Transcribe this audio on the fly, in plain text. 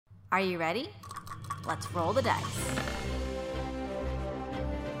Are you ready? Let's roll the dice.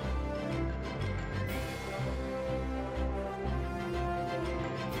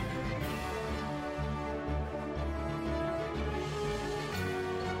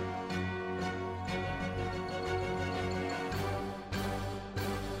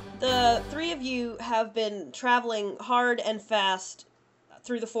 The three of you have been traveling hard and fast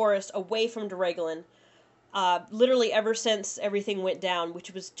through the forest away from Deregulin, literally ever since everything went down,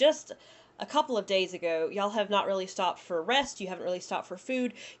 which was just a couple of days ago. Y'all have not really stopped for rest, you haven't really stopped for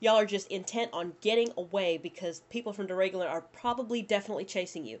food, y'all are just intent on getting away because people from Deregulin are probably definitely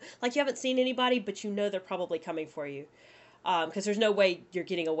chasing you. Like, you haven't seen anybody, but you know they're probably coming for you. Because there's no way you're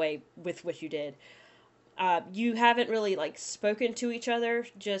getting away with what you did. You haven't really, spoken to each other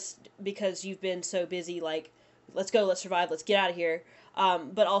just because you've been so busy, let's go, let's survive, let's get out of here.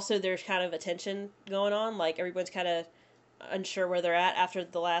 But also there's kind of a tension going on, everyone's kind of unsure where they're at after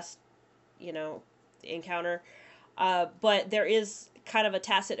the last, encounter. But there is kind of a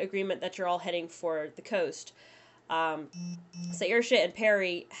tacit agreement that you're all heading for the coast. Saoirse and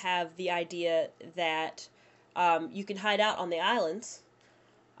Perry have the idea that you can hide out on the islands.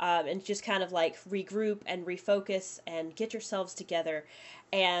 And just kind of regroup and refocus and get yourselves together.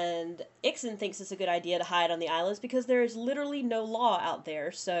 And Ixen thinks it's a good idea to hide on the islands because there is literally no law out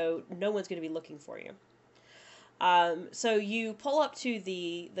there, so no one's going to be looking for you. So you pull up to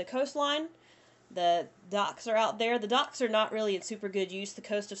the coastline. The docks are out there. The docks are not really in super good use. The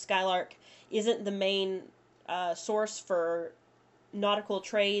coast of Skylark isn't the main source for nautical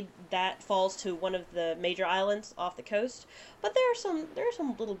trade. That falls to one of the major islands off the coast, but there are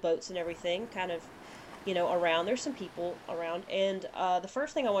some little boats and everything kind of around. There's some people around, and the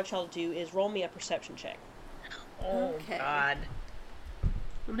first thing I want y'all to do is roll me a perception check. Oh, okay. God.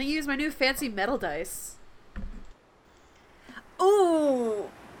 I'm gonna use my new fancy metal dice. Ooh,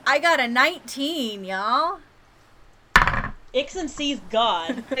 I got a 19, y'all. Ixen sees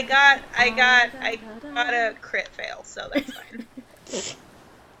God. I got a crit fail, so that's fine.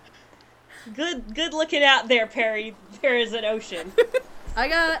 Good looking out there, Perry. There is an ocean. I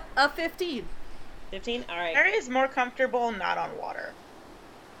got a 15. 15? Alright. Perry is more comfortable not on water.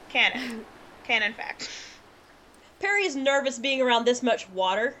 Canon fact. Perry is nervous being around this much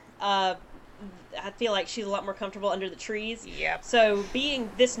water. I feel like she's a lot more comfortable under the trees. Yep. So being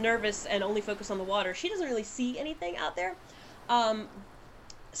this nervous and only focused on the water, she doesn't really see anything out there.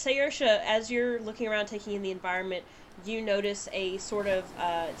 Saoirse, as you're looking around taking in the environment, you notice a sort of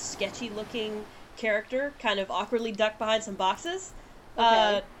sketchy-looking character kind of awkwardly ducked behind some boxes.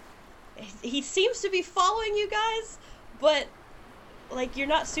 Okay. He seems to be following you guys, but, you're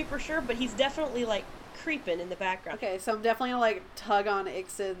not super sure, but he's definitely, creeping in the background. Okay, so I'm definitely gonna, tug on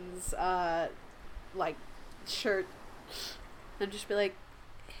Ixen's, shirt and just be like,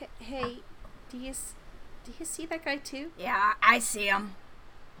 hey, do you see that guy too? Yeah, I see him.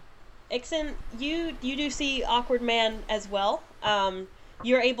 Ixen, you do see Awkward Man as well.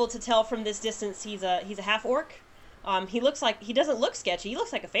 You're able to tell from this distance he's a half orc. He doesn't look sketchy. He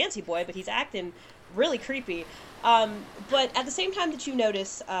looks like a fancy boy, but he's acting really creepy. But at the same time that you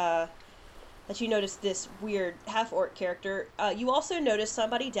notice this weird half orc character, you also notice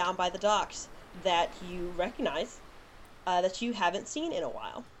somebody down by the docks that you recognize, that you haven't seen in a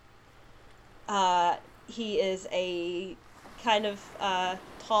while. He is a kind of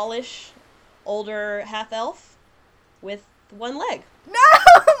tallish, older half-elf with one leg. No,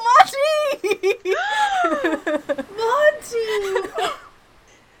 Monty! Monty!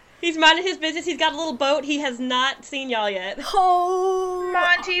 He's minding his business. He's got a little boat. He has not seen y'all yet. Oh!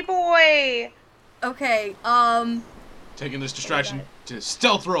 Monty boy! Okay, Taking this distraction to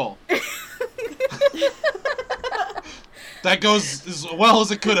stealth roll. That goes as well as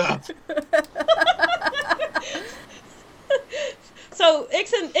it could have. So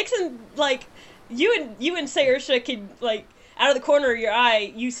Ixen, you and Saoirse can, out of the corner of your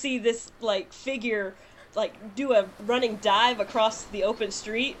eye, you see this, figure, do a running dive across the open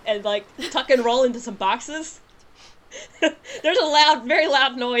street and, tuck and roll into some boxes. There's a very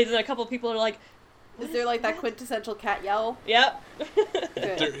loud noise, and a couple of people are like, Is there that quintessential cat yell? yep.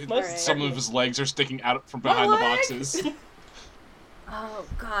 Good. Some of his legs are sticking out from behind the boxes. oh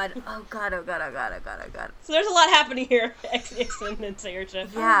god. So there's a lot happening here, Ixen and Saoirse.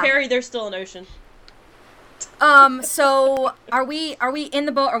 Yeah. Perry, there's still an ocean. So are we in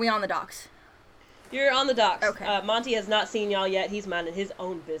the boat? Or are we on the docks? You're on the docks. Okay. Monty has not seen y'all yet. He's minding his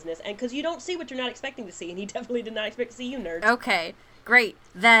own business. And because you don't see what you're not expecting to see, and he definitely did not expect to see you, nerds. Okay, great.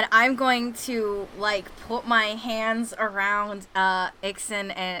 Then I'm going to, like, put my hands around,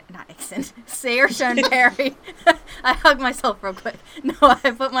 Ixon and... Not Ixon. Saoirse and Perry. I hugged myself real quick. No,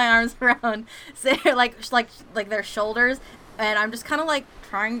 I put my arms around Saoirse, like their shoulders, and I'm just kind of, like,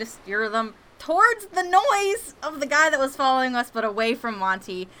 trying to steer them towards the noise of the guy that was following us, but away from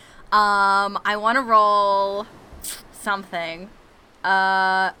Monty. I want to roll something.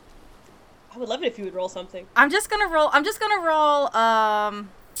 I would love it if you would roll something. I'm just gonna roll, I'm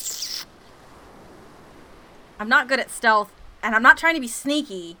not good at stealth, and I'm not trying to be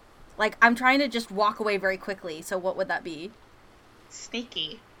sneaky. Like, I'm trying to just walk away very quickly, so what would that be?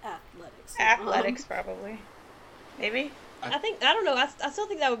 Sneaky. Athletics. Athletics, probably. Maybe? I don't know. I still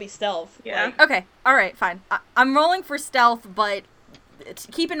think that would be stealth. Yeah. Like, Okay, alright, fine. I'm rolling for stealth, but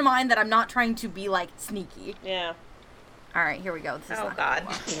keep in mind that I'm not trying to be, like, sneaky. yeah. Alright, here we go. This is Oh, not God.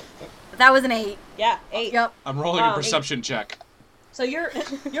 That was an 8. Yeah, 8. Yep. I'm rolling a Oh, perception check. So you're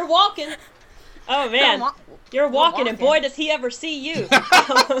walking. Oh, man. Wa- You're walking, and walking. boy, does he ever see you.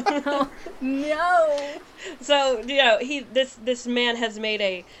 No. So, you know, this man has made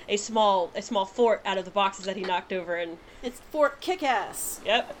a small fort out of the boxes that he knocked over, and It's Fort Kickass.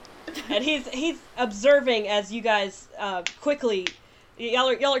 yep. And he's observing as you guys quickly, y'all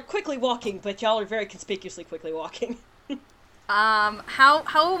are quickly walking, but y'all are very conspicuously quickly walking.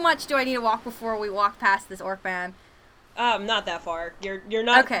 How much do I need to walk before we walk past this orc man? Not that far. You're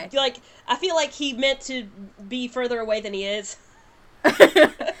not Okay. like, I feel like he meant to be further away than he is.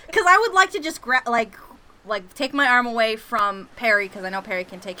 Because I would like to just like take my arm away from Perry, because I know Perry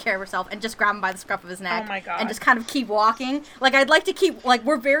can take care of herself, and just grab him by the scruff of his neck. Oh my God. And just kind of keep walking. Like, I'd like to keep, like,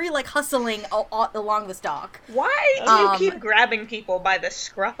 we're very, like, hustling along this dock. Why do you Um, keep grabbing people by the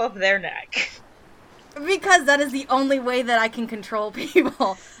scruff of their neck? Because that is the only way that I can control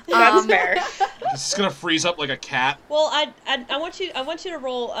people. That's fair. This is gonna freeze up like a cat. Well, I want you to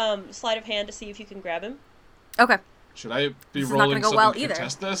roll sleight of hand to see if you can grab him. Okay. Should I be This is not rolling gonna go something well to either.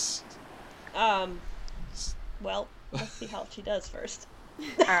 contest this? Well, let's see how she does first.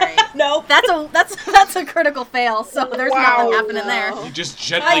 Alright. No. That's a critical fail, so there's Wow. nothing happening there. You just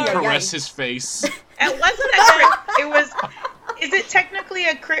gently Ay, ay, ay. caress his face. It wasn't a crit. It was. Is it technically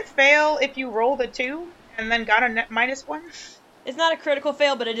a crit fail if you rolled a 2 and then got a -1? It's not a critical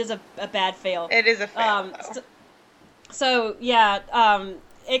fail, but it is a bad fail. It is a fail. though. So yeah,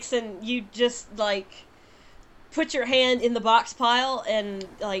 Ixon, you just like put your hand in the box pile and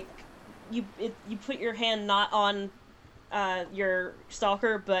like you put your hand not on your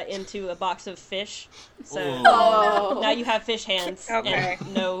stalker, but into a box of fish. So Oh. now you have fish hands Okay.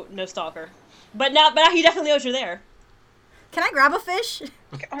 and no stalker. But now he definitely knows you're there. Can I grab a fish?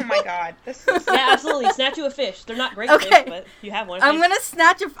 Oh my God. This is. Yeah, absolutely. Snatch you a fish. They're not great Okay. fish, but you have one. I want to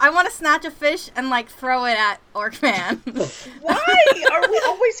snatch a fish and, like, throw it at Orcman. Why are we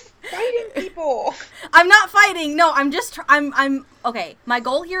always fighting people? I'm not fighting. No, I'm just. I'm. Okay. My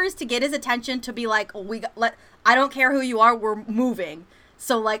goal here is to get his attention to be like, I don't care who you are. We're moving.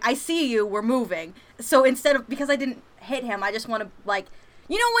 So, like, I see you. We're moving. So instead of, because I didn't hit him, I just want to, like,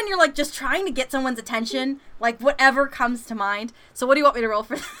 you know when you're, like, just trying to get someone's attention, like, whatever comes to mind. So what do you want me to roll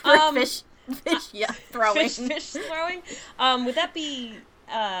for fish? Yeah, throwing. Fish throwing. Would that be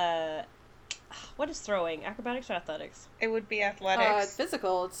what is throwing? Acrobatics or athletics? It would be athletics.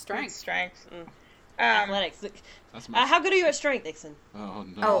 Physical, it's strength. Strength. Athletics. That's my. How good are you at strength, Dixon? Oh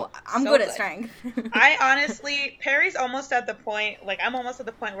no. Oh, I'm So good at good. strength. I honestly, Perry's almost at the point, like, I'm almost at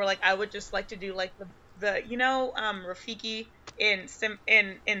the point where, like, I would just like to do, like, the you know, Rafiki in Simba,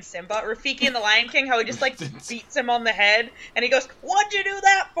 Rafiki in The Lion King, how he just, like, beats him on the head, and he goes, "What'd you do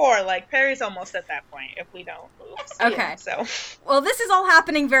that for?" Like, Perry's almost at that point if we don't move. Okay. So, Well, this is all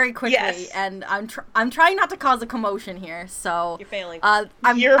happening very quickly, Yes. and I'm trying not to cause a commotion here. So You're failing. I'm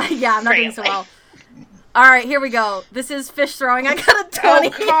You're I'm not doing so failing. well. All right, here we go. This is fish throwing. I got a 20.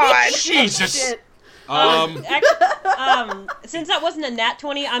 oh God. Jesus. Shit. Since that wasn't a nat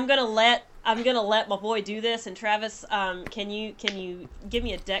 20, I'm gonna let my boy do this. And Travis, can you give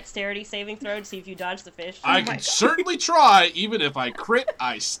me a dexterity saving throw to see if you dodge the fish? I my can God. certainly try. Even if I crit,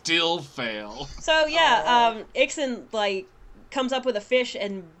 I still fail. So yeah, Ixon like comes up with a fish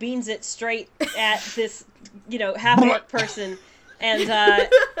and beans it straight at this, half orc person, and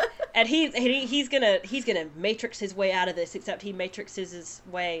he's gonna matrix his way out of this. Except he matrixes his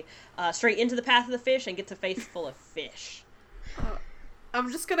way straight into the path of the fish and gets a face full of fish.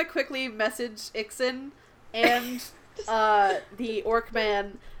 I'm just gonna quickly message Ixon and the orc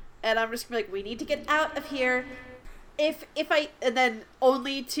man, and I'm just gonna be like, we need to get out of here. If I, and then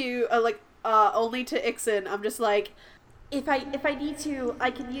only to only to Ixen, I'm just like, if I need to,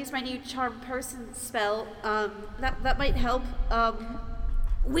 I can use my new charm person spell. That might help.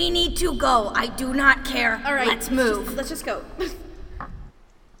 We need to go. I do not care. All right, let's move. Let's just go.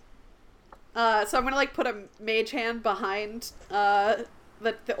 So I'm gonna like put a mage hand behind the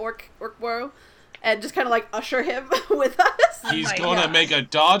orc bro, and just kind of like usher him with us. He's my gonna gosh. make a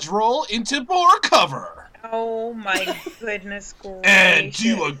dodge roll into more cover. Oh my goodness gracious. And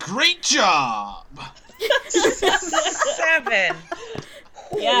do a great job. 7.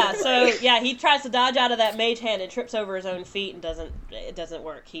 Yeah, so he tries to dodge out of that mage hand and trips over his own feet and it doesn't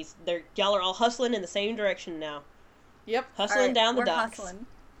work. Y'all are all hustling in the same direction now. Yep. Hustling Alright, down the we're docks. hustling.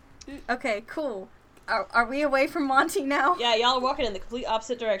 Okay, cool. Are we away from Monty now? Yeah, y'all are walking in the complete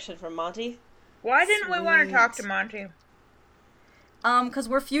opposite direction from Monty. Why didn't we want to talk to Sweet. Monty? Because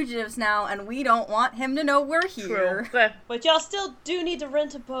we're fugitives now, and we don't want him to know we're here. But But y'all still do need to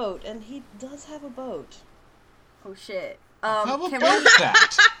rent a boat, and he does have a boat. Oh shit. How Can about we?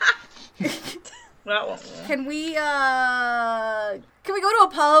 that? well, Can we? Can we go to a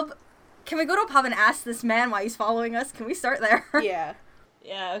pub? Can we go to a pub and ask this man why he's following us? Can we start there? Yeah.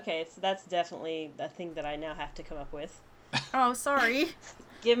 Yeah, okay, so that's definitely a thing that I now have to come up with. Oh, sorry.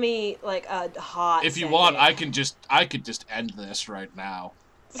 Give me, like, a hot If you second. want, I could just end this right now.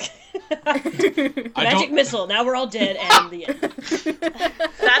 I Magic don't. missile, now we're all dead, and the end. that's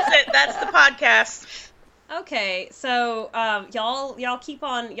it. That's the podcast. Okay, so y'all keep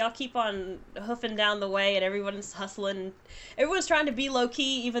on hoofing down the way, and everyone's hustling. Everyone's trying to be low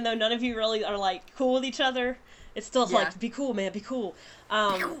key, even though none of you really are like cool with each other. It's still Yeah. like, be cool, man, be cool.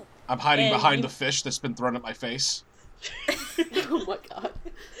 I'm hiding and behind you- the fish that's been thrown at my face. Oh my god.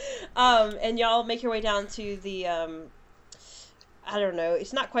 And y'all make your way down to the I don't know,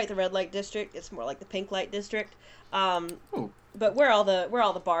 it's not quite the red light district, it's more like the pink light district. Ooh. But where all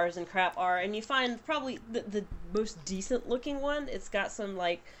the bars and crap are, and you find probably the most decent looking one. It's got some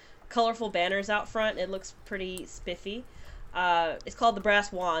like colorful banners out front. It looks pretty spiffy. It's called the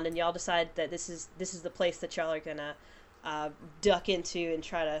Brass Wand, and y'all decide that this is the place that y'all are gonna duck into and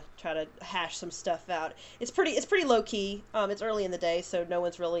try to hash some stuff out. It's pretty low key. It's early in the day, so no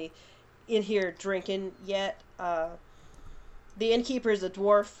one's really in here drinking yet. The innkeeper is a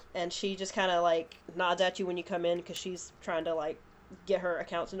dwarf, and she just kind of like nods at you when you come in because she's trying to like get her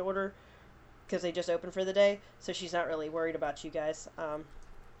accounts in order because they just opened for the day, so she's not really worried about you guys.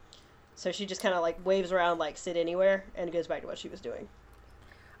 So she just kind of like waves around like sit anywhere and goes back to what she was doing.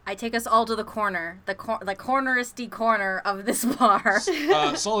 I take us all to the corner, the corneristy corner of this bar.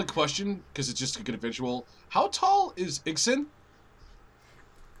 Solid question, because it's just a good visual. How tall is Ixen?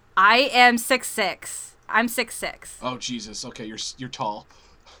 I am 6'6". I'm 6'6". Oh Jesus. Okay, you're tall.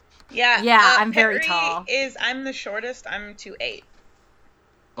 Yeah. Yeah, I'm very Perry tall. I'm the shortest. I'm 2'8".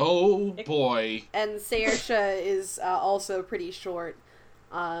 Oh boy. And Saoirse is also pretty short.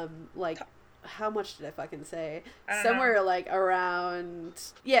 Like, how much did I fucking say? I don't Somewhere know. like around.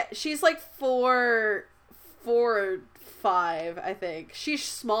 Yeah, she's like 4'5", I think. She's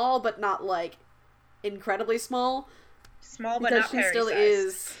small, but not like incredibly small. Small but Because not she Perry still sized.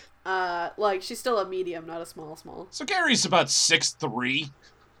 is. Like she's still a medium, not a small. So Gary's about 6'3".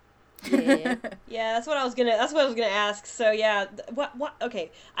 Yeah. Yeah, that's what I was gonna ask. So yeah, what?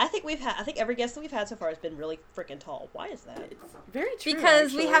 Okay, I think every guest that we've had so far has been really freaking tall. Why is that? It's very true.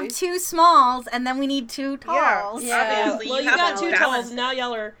 Because we have actually. 2 smalls, and then we need 2 talls. Yeah. Obviously, Well, you have got to 2 balance talls, and now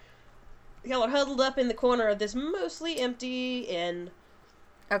y'all are huddled up in the corner of this mostly empty inn.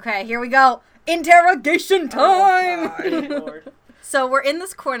 Okay, here we go. Interrogation time. God. Lord. So we're in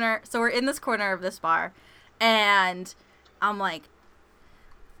this corner of this bar, and I'm like,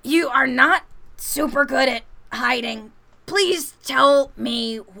 you are not super good at hiding. Please tell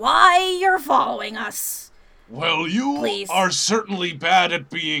me why you're following us. Well, you Please. are certainly bad at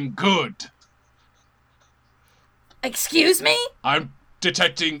being good. Excuse me? I'm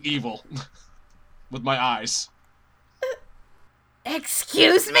detecting evil with my eyes.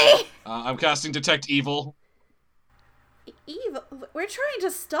 Excuse me? I'm casting Detect Evil. Evil. We're trying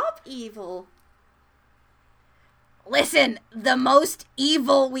to stop evil. Listen, the most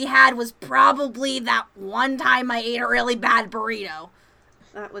evil we had was probably that one time I ate a really bad burrito.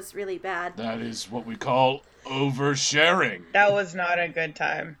 That was really bad. That is what we call oversharing. That was not a good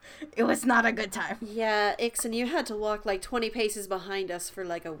time. It was not a good time. Yeah, Ixen, you had to walk like 20 paces behind us for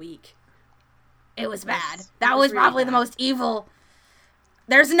like a week. It was bad. It That was was really probably the bad. most evil.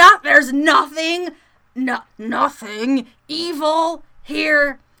 There's nothing evil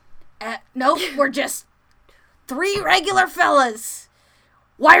here. Nope, we're just 3 regular fellas.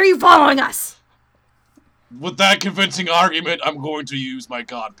 Why are you following us? with that convincing argument, I'm going to use my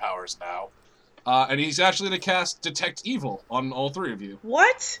god powers now. And he's actually going to cast Detect Evil on all three of you.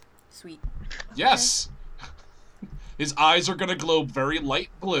 What? Sweet. Yes! His eyes are going to glow very light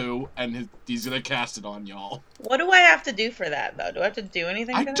blue, and he's going to cast it on y'all. What do I have to do for that, though? Do I have to do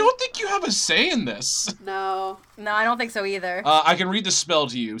anything I for that? don't think you have a say in this. No. No, I don't think so either. I can read the spell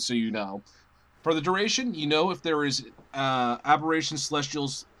to you, so you know. For the duration, you know if there is aberration,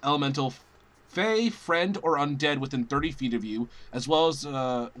 celestials, elemental, fey, friend, or undead within 30 feet of you, as well as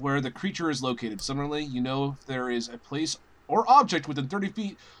where the creature is located. Similarly, you know if there is a place or object within 30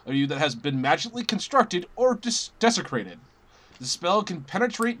 feet of you that has been magically constructed or desecrated. The spell can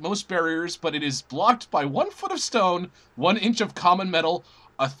penetrate most barriers, but it is blocked by 1 foot of stone, 1 inch of common metal,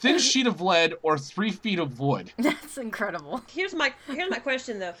 a thin sheet of lead, or 3 feet of wood. That's incredible. Here's my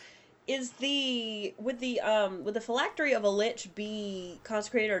question though. Would the phylactery of a lich be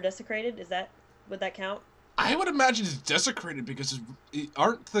consecrated or desecrated? Would that count? I would imagine it's desecrated because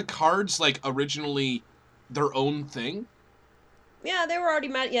aren't the cards like originally their own thing? Yeah, they were already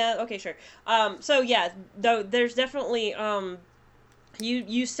mad. Yeah, okay, sure. So yeah, though there's definitely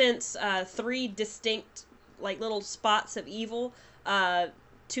you sense 3 distinct like little spots of evil.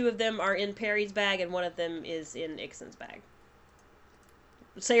 2 of them are in Perry's bag, and 1 of them is in Ixon's bag.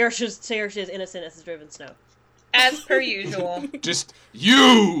 Saoirse is innocent as the driven snow. As per usual. Just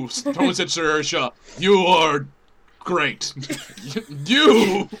you, someone said Saoirse, you are great.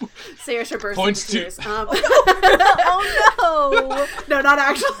 You. Saoirse bursts Points into to- tears. Oh No, not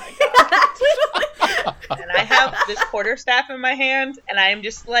actually. And I have this quarterstaff in my hand, and I'm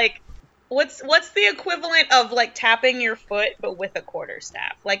just like, what's the equivalent of like tapping your foot but with a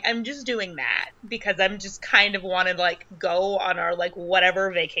quarterstaff? Like, I'm just doing that because I'm just kind of want to like go on our like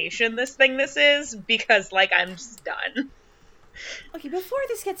whatever vacation this is, because like I'm just done. Okay, before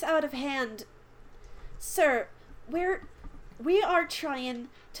this gets out of hand, sir, we are trying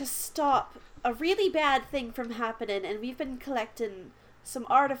to stop a really bad thing from happening, and we've been collecting some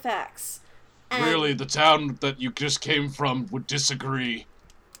artifacts. And, Really, the town that you just came from would disagree.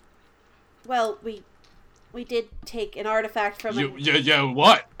 well, we did take an artifact from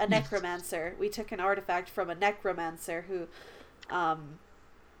What? a necromancer. We took an artifact from a necromancer who,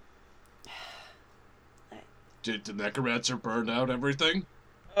 Did the necromancer burn out everything?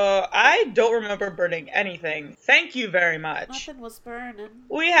 I don't remember burning anything. Thank you very much. nothing was burning.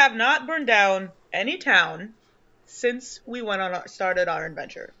 We have not burned down any town since we started our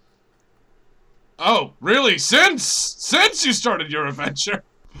adventure. Oh, really? Since you started your adventure?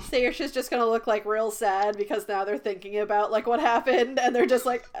 Saoirse's just gonna look like real sad because now they're thinking about like what happened, and they're just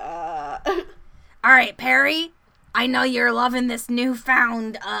like, All right, Perry. I know you're loving this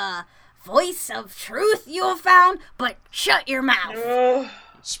newfound voice of truth you have found, but shut your mouth. Ugh.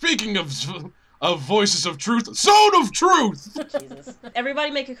 Speaking of voices of truth, Zone of Truth! Jesus. Everybody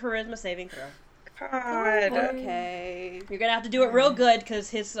make a charisma saving throw. God. okay. You're gonna have to do it real good because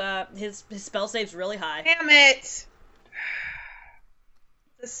his spell save's really high. Damn it.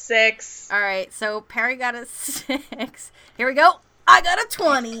 The 6. All right, so Perry got a 6. Here we go. I got a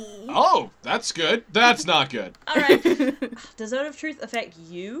 20. Oh, that's good. That's not good. All right. Does Zone of Truth affect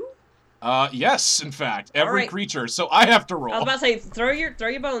you? Yes, in fact, every Alright. creature. So I have to roll. I was about to say, throw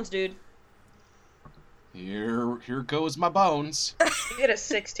your bones, dude. Here goes my bones. You get a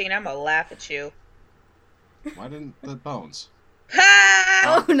 16, I'm gonna laugh at you. Why didn't the bones?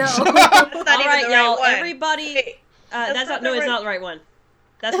 Ha! Oh no. That's not All even right, the y'all. right one. Everybody. Wait, That's not. not No, the it's right- not the right one.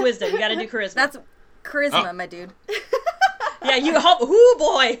 That's wisdom. You got to do charisma. That's charisma, Oh. my dude. Yeah, you hope. Ooh,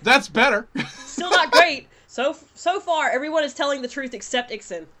 boy. That's better. Still not great. So far, everyone is telling the truth except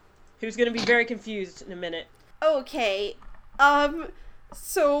Ixon, who's going to be very confused in a minute. Okay.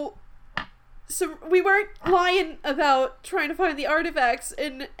 So we weren't lying about trying to find the artifacts,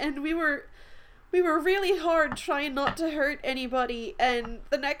 and we were really hard trying not to hurt anybody, and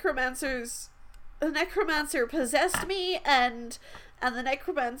the necromancer possessed me, and the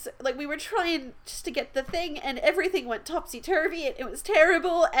necromancer, like, we were trying just to get the thing, and everything went topsy-turvy, and it was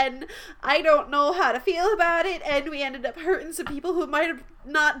terrible, and I don't know how to feel about it, and we ended up hurting some people who might have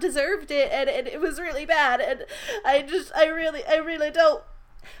not deserved it, and it was really bad, and I really don't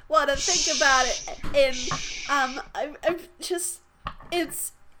want to think about it, and I'm just,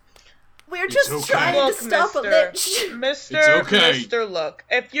 we're just okay. trying Look, to stop a lich. Mister, It's okay. Mister, look.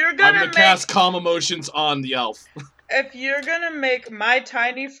 If you're I'm gonna gonna make, cast calm emotions on the elf. if you're gonna make my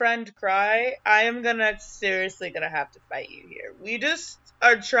tiny friend cry, I am seriously gonna have to fight you here. We just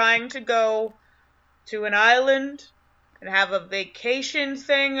are trying to go to an island and have a vacation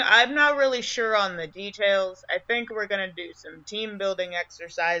thing. I'm not really sure on the details. I think we're gonna do some team building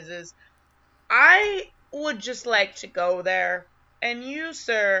exercises. I would just like to go there, and you,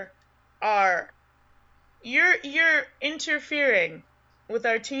 sir, you're interfering with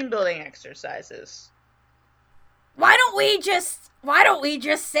our team building exercises. Why don't we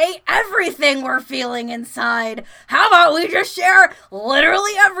just say everything we're feeling inside? How about we just share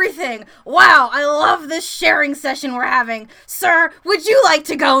literally everything? Wow, I love this sharing session we're having. Sir, would you like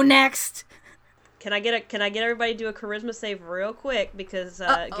to go next? Can I get everybody to do a charisma save real quick, because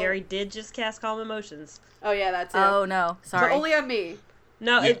Gary did just cast Calm Emotions. Oh yeah, that's it. Oh no, sorry. But only on me.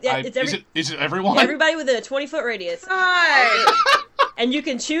 No, Yeah, is it everyone? Everybody within a 20-foot radius. Hi. And you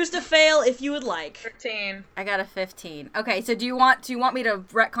can choose to fail if you would like. 13. I got a 15. Okay, so do you want me to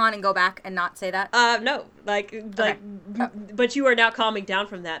retcon and go back and not say that? No, but you are now calming down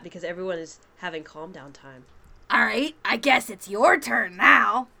from that because everyone is having calm down time. All right, I guess it's your turn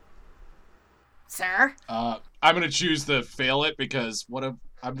now, sir. I'm gonna choose to fail it because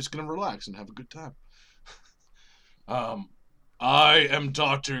I'm just gonna relax and have a good time. I am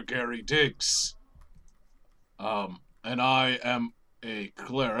Dr. Gary Diggs. And I am a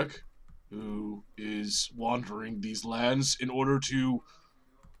cleric who is wandering these lands in order to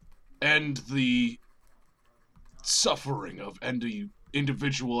end the suffering of any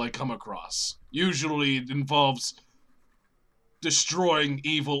individual I come across. Usually it involves destroying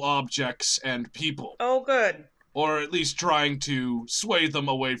evil objects and people. Oh, good. Or at least trying to sway them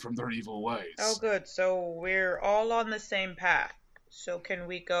away from their evil ways. Oh, good. So we're all on the same path. So can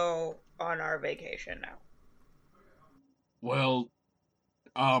we go on our vacation now? Well,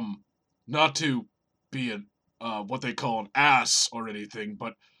 not to be what they call an ass or anything,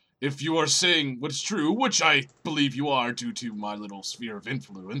 but if you are saying what's true, which I believe you are due to my little sphere of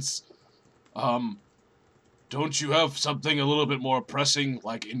influence, don't you have something a little bit more pressing,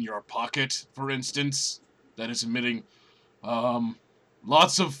 like in your pocket, for instance, that is emitting,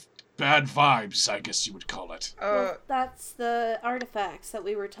 lots of bad vibes, I guess you would call it? Well, that's the artifacts that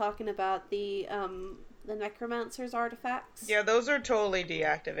we were talking about, the necromancer's artifacts. Yeah, those are totally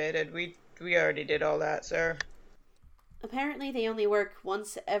deactivated. We already did all that, sir. Apparently they only work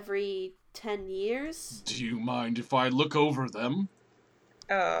once every 10 years. Do you mind if I look over them?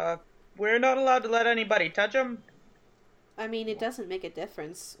 We're not allowed to let anybody touch them. I mean, it doesn't make a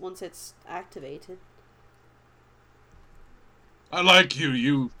difference once it's activated. I like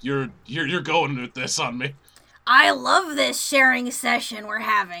you. You're going with this on me. I love this sharing session we're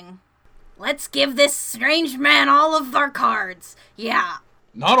having. Let's give this strange man all of our cards. Yeah.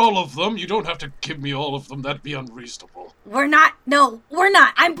 Not all of them. You don't have to give me all of them. That'd be unreasonable. We're not.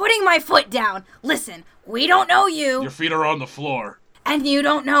 I'm putting my foot down. Listen, we don't know you. Your feet are on the floor. And you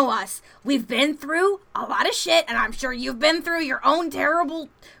don't know us. We've been through a lot of shit, and I'm sure you've been through your own terrible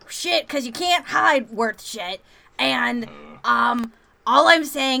shit, because you can't hide worth shit. And, all I'm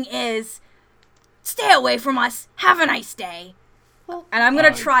saying is, stay away from us. Have a nice day. Well, and I'm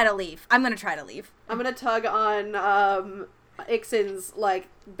gonna try to leave. I'm gonna tug on, Ixen's,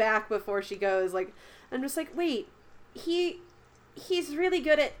 back before she goes, I'm just wait, he's really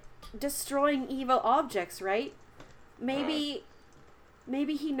good at destroying evil objects, right? Maybe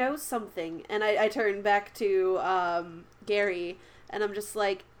he knows something. And I turn back to, Gary, and I'm just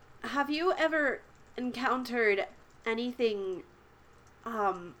have you ever encountered anything,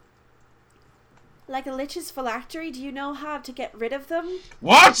 like a lich's phylactery? Do you know how to get rid of them?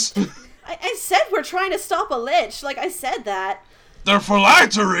 What? I said we're trying to stop a lich. I said that. They're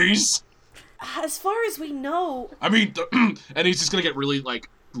phylacteries! As far as we know... I mean, and he's just gonna get really,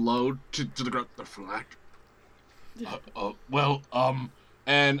 low to the ground. They're phylacteries.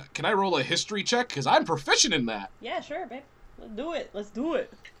 And can I roll a history check? Because I'm proficient in that. Yeah, sure, babe. Let's do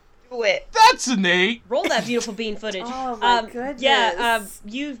it. Do it. That's an 8! Roll that beautiful bean footage. Oh my goodness. Yeah,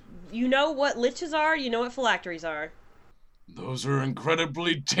 you know what liches are, you know what phylacteries are. Those are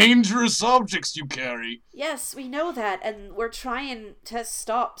incredibly dangerous objects you carry. Yes, we know that, and we're trying to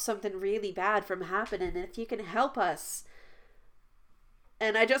stop something really bad from happening, and if you can help us.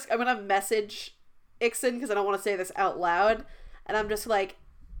 And I'm gonna message Ixen, because I don't want to say this out loud, and I'm just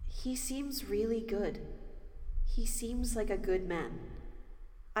he seems really good. He seems like a good man.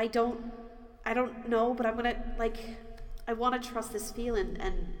 I don't know, but I'm gonna, I want to trust this feeling,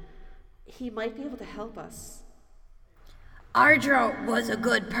 and he might be able to help us. Ardra was a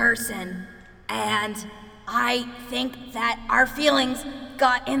good person, and I think that our feelings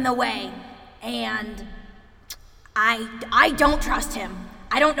got in the way, and I don't trust him.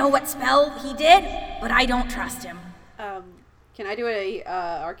 I don't know what spell he did, but I don't trust him. Can I do a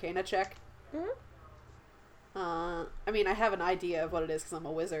Arcana check? Mm-hmm. I mean, I have an idea of what it is because I'm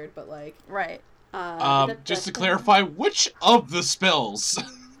a wizard, but Right. Just to clarify, which of the spells?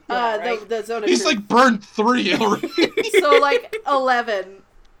 right. The zone of He's truth. like burned 3 already. So like 11.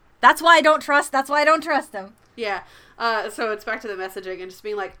 That's why I don't trust him. Yeah. So it's back to the messaging and just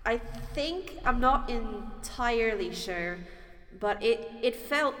being like, I think I'm not entirely sure, but it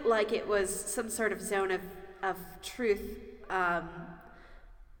felt like it was some sort of zone of truth.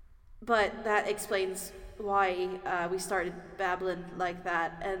 But that explains why we started babbling like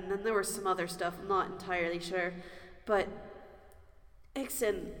that. And then there was some other stuff. I'm not entirely sure. But,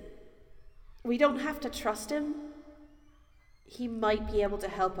 Ixen, we don't have to trust him. He might be able to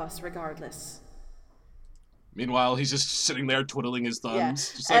help us regardless. Meanwhile, he's just sitting there twiddling his thumbs. Yeah.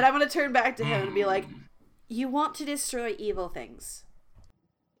 Just And like, I'm going to turn back to him and be like, you want to destroy evil things.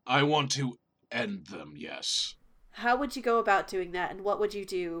 I want to end them, yes. How would you go about doing that, and what would you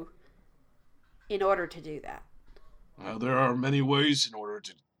do in order to do that? There are many ways in order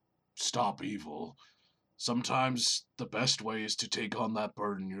to stop evil. Sometimes the best way is to take on that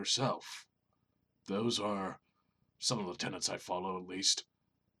burden yourself. Those are some of the tenets I follow, at least.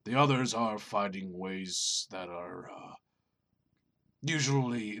 The others are finding ways that are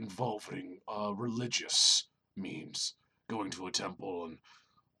usually involving religious means. Going to a temple and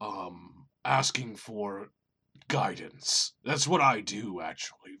asking for guidance. That's what I do,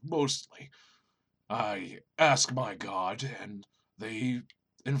 actually, mostly. I ask my god, and they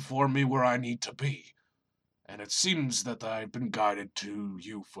inform me where I need to be. And it seems that I've been guided to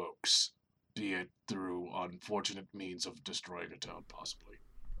you folks, be it through unfortunate means of destroying a town, possibly.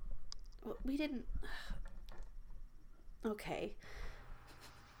 Well, we didn't... Okay.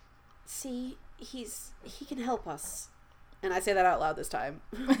 See, he can help us. And I say that out loud this time.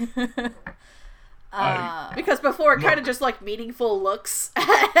 Because before, kind of just like meaningful looks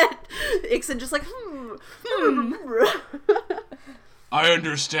at Ixen, just like, I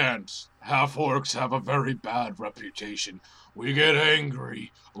understand. Half-orcs have a very bad reputation. We get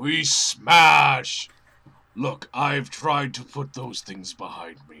angry. We smash. Look, I've tried to put those things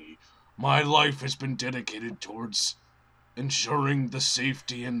behind me. My life has been dedicated towards ensuring the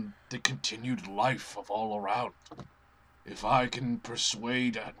safety and the continued life of all around. If I can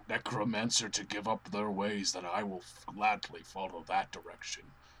persuade a necromancer to give up their ways, then I will gladly follow that direction.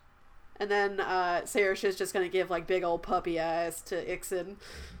 And then Sayrish is just going to give like big old puppy eyes to Ixen.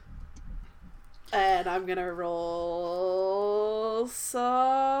 And I'm going to I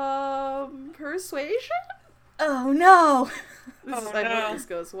some persuasion? Oh no! I hope this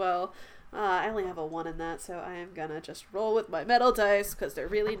goes well. I only have a 1 in that, so I am gonna just roll with my metal dice because they're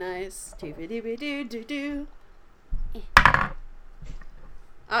really nice. Doo-ba-doo-ba-doo-doo-doo.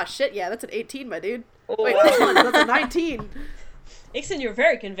 Ah, shit, yeah, that's an 18, my dude. Wait, that's a 19. Ixen, you're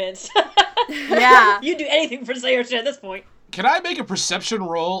very convinced. Yeah. You'd do anything for Sayosha at this point. Can I make a perception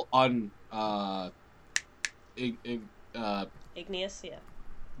roll on, Igneous, yeah.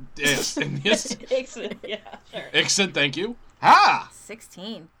 yes, Igneous? Ixen, yeah, sure. Ixen, thank you. Ha!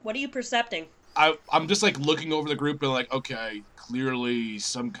 16. What are you percepting? I'm just like looking over the group and like, okay, clearly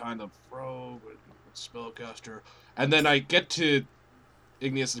some kind of rogue and spellcaster. And then I get to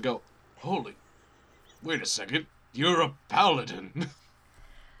Igneous and go, holy, wait a second, you're a paladin.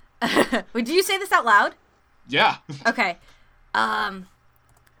 Wait, did you say this out loud? Yeah. Okay. I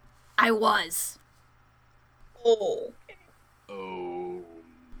was. Oh. Oh.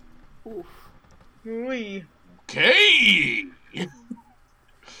 Oof. Ooh. Okay.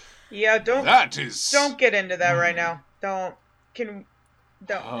 Yeah, don't get into that right now. Can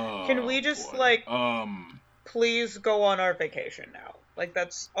we just boy. please go on our vacation now? Like,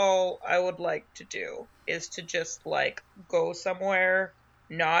 that's all I would like to do, is to just like go somewhere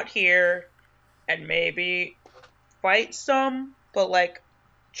not here and maybe fight some, but like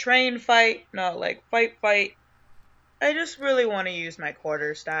train fight, not like fight. I just really want to use my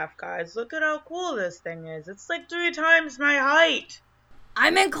quarterstaff, guys. Look at how cool this thing is. It's like 3 times my height.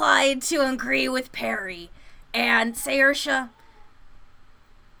 I'm inclined to agree with Perry. And Saoirse,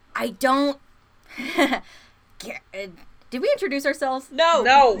 I don't... Did we introduce ourselves? No.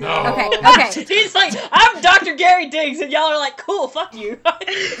 Okay. He's like, I'm Dr. Gary Diggs, and y'all are like, cool, fuck you.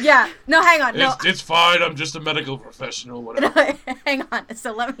 Yeah. No, hang on. No. It's fine. I'm just a medical professional. Whatever. Hang on.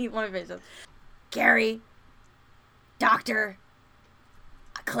 So let me finish this. Gary, Doctor,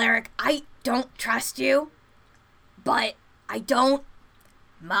 Cleric, I don't trust you, but I don't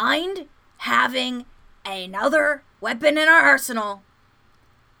mind having another weapon in our arsenal.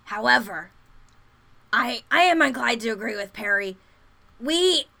 However, I am inclined to agree with Perry.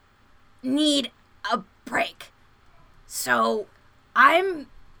 We need a break. So I'm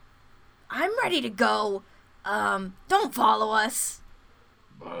ready to go. Don't follow us.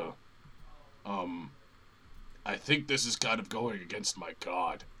 I think this is kind of going against my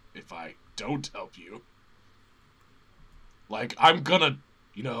god. if I don't help you. Like, I'm gonna,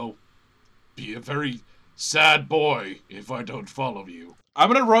 be a very sad boy if I don't follow you.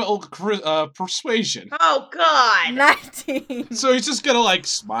 I'm gonna roll persuasion. Oh God. 19. So he's just gonna,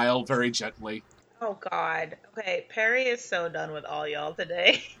 smile very gently. Oh God. Okay, Perry is so done with all y'all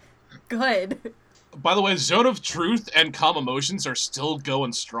today. Good. By the way, Zone of Truth and Calm Emotions are still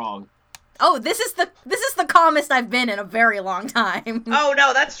going strong. Oh, this is the calmest I've been in a very long time. Oh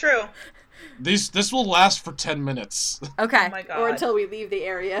no, that's true. This will last for 10 minutes. Okay. Oh my God. Or until we leave the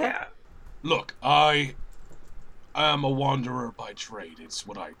area. Yeah. Look, I am a wanderer by trade. It's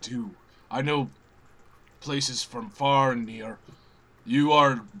what I do. I know places from far and near. You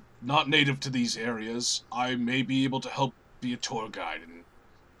are not native to these areas. I may be able to help be a tour guide and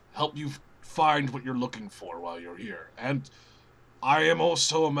help you find what you're looking for while you're here. And I am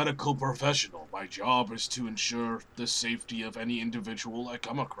also a medical professional. My job is to ensure the safety of any individual I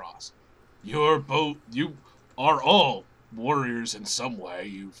come across. You are all warriors in some way.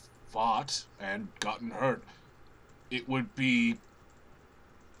 You've fought and gotten hurt. It would be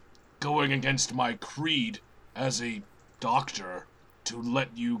going against my creed as a doctor to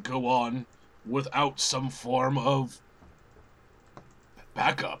let you go on without some form of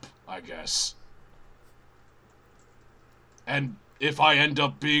backup, I guess. And if I end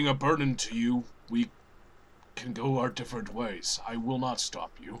up being a burden to you, we can go our different ways. I will not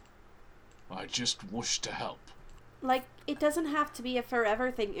stop you. I just wish to help. Like, it doesn't have to be a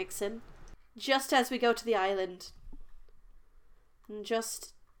forever thing, Ixen. Just as we go to the island. And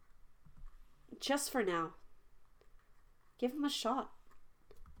just for now. Give him a shot.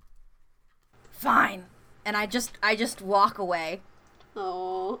 Fine. And I just walk away.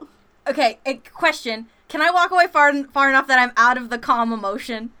 Oh. Okay, a question. Can I walk away far enough that I'm out of the calm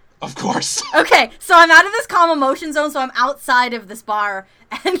emotion? Of course. Okay, so I'm out of this calm emotion zone, so I'm outside of this bar,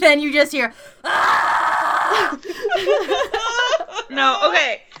 and then you just hear, "Ah!" No,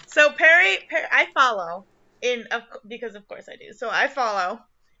 okay. So Perry, I follow because of course I do. So I follow,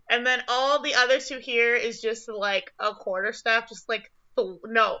 and then all the others who hear is just like a quarterstaff, just like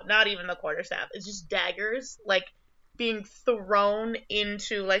no, not even the quarterstaff. It's just daggers, like being thrown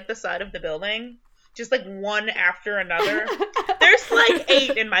into like the side of the building, just like one after another. There's like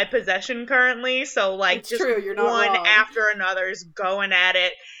 8 in my possession currently, so like It's just true, you're not one wrong. after another is going at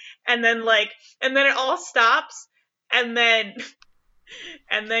it, and then it all stops, and then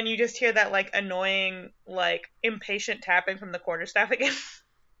you just hear that like annoying, like impatient tapping from the quarterstaff again.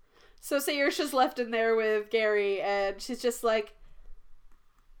 So Saoirse's left in there with Gary, and she's just like,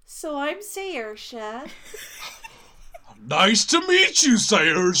 so I'm Saoirse. Nice to meet you,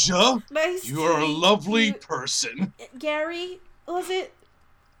 Saoirse. Nice You to are a meet lovely you. person. Gary, was it?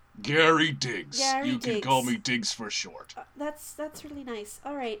 Gary Diggs. Gary You can Diggs. call me Diggs for short. That's really nice.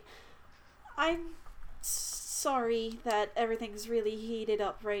 All right. I'm sorry that everything's really heated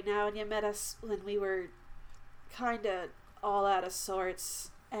up right now, and you met us when we were kind of all out of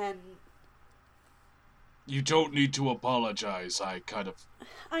sorts, and You don't need to apologize.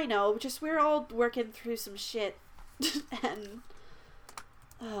 I know, just we're all working through some shit, and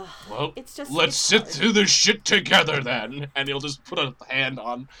Well, it's just let's it's sit hard. through this shit together then. And he'll just put a hand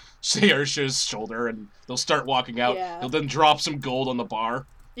on Saoirse's shoulder and they'll start walking out. Yeah. He'll then drop some gold on the bar.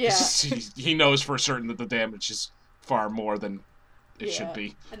 Yeah. He knows for certain that the damage is far more than it Yeah. should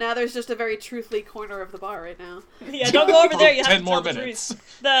be. And now there's just a very truthly corner of the bar right now. Yeah, don't go over there. You have 10 to more tell the minutes.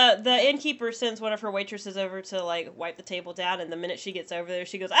 truth. The innkeeper sends one of her waitresses over to like wipe the table down, and the minute she gets over there,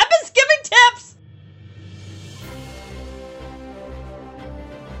 she goes, "I've been skipping tips."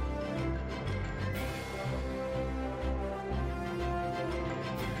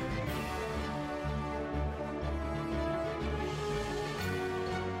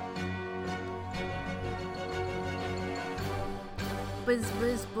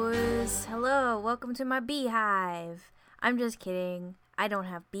 Buzz. Hello, welcome to my beehive. I'm just kidding. I don't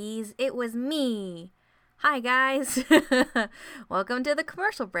have bees. It was me. Hi, guys. Welcome to the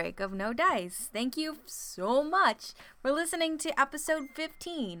commercial break of No Dice. Thank you so much for listening to episode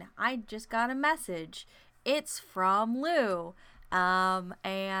 15. I just got a message. It's from Lou.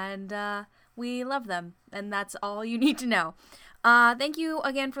 And we love them. And that's all you need to know. Thank you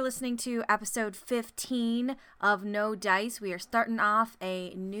again for listening to episode 15 of No Dice. We are starting off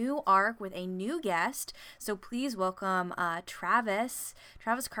a new arc with a new guest, so please welcome Travis.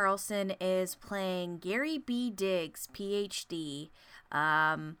 Travis Carlson is playing Gary B. Diggs, PhD.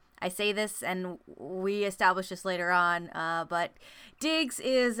 I say this, and we establish this later on, but Diggs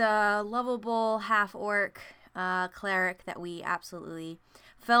is a lovable half-orc cleric that we absolutely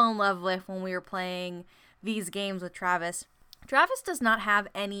fell in love with when we were playing these games with Travis. Travis does not have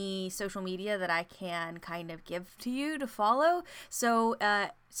any social media that I can kind of give to you to follow. So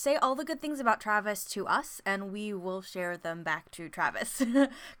say all the good things about Travis to us, and we will share them back to Travis.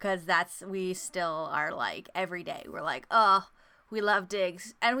 Because we still are like, every day, we're like, oh, we love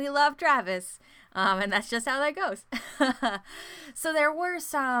Diggs, and we love Travis. And that's just how that goes. So there were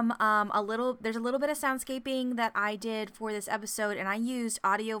there's a little bit of soundscaping that I did for this episode, and I used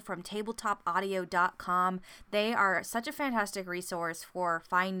audio from tabletopaudio.com. They are such a fantastic resource for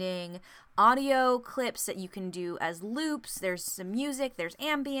finding audio clips that you can do as loops. There's some music, there's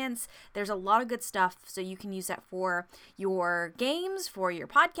ambience, there's a lot of good stuff, so you can use that for your games, for your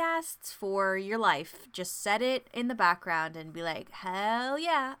podcasts, for your life. Just set it in the background and be like, hell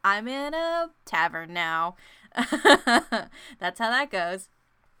yeah, I'm in a tavern now. That's how that goes.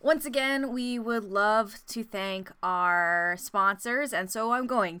 Once again, we would love to thank our sponsors, and so I'm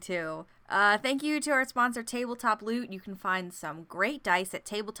going to. Thank you to our sponsor, Tabletop Loot. You can find some great dice at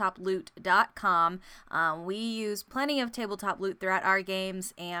tabletoploot.com. We use plenty of tabletop loot throughout our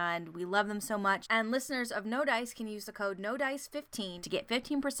games, and we love them so much. And listeners of No Dice can use the code NODICE15 to get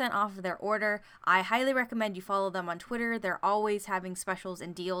 15% off of their order. I highly recommend you follow them on Twitter. They're always having specials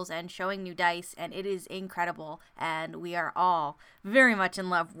and deals and showing new dice, and it is incredible. And we are all very much in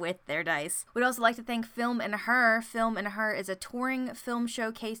love with their dice. We'd also like to thank Film and Her. Film and Her is a touring film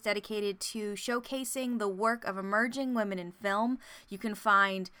showcase dedicated to showcasing the work of emerging women in film. You can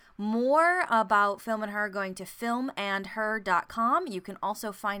find more about Film and Her going to filmandher.com. You can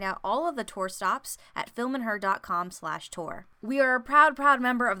also find out all of the tour stops at filmandher.com/tour. We are a proud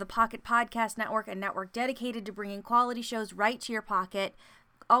member of the Pocket Podcast Network, a network dedicated to bringing quality shows right to your pocket.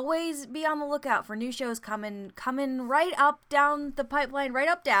 Always be on the lookout for new shows coming right up, down the pipeline, right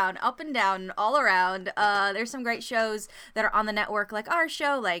up, down, up and down, all around. There's some great shows that are on the network, like our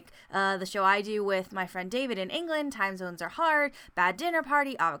show, like the show I do with my friend David in England, Time Zones Are Hard, Bad Dinner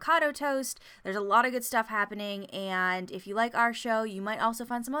Party, Avocado Toast. There's a lot of good stuff happening, and if you like our show, you might also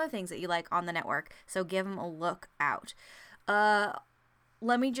find some other things that you like on the network, so give them a look out.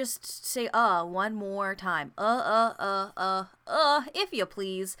 Let me just say one more time. If you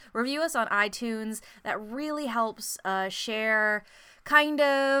please. Review us on iTunes. That really helps share kind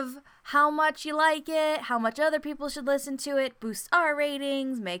of how much you like it, how much other people should listen to it, boosts our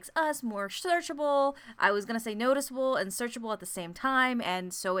ratings, makes us more searchable. I was going to say noticeable and searchable at the same time,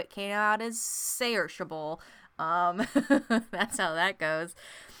 and so it came out as searchable. That's how that goes.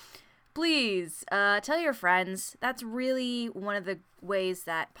 Please tell your friends. That's really one of the ways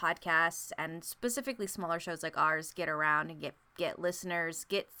that podcasts and specifically smaller shows like ours get around and get listeners,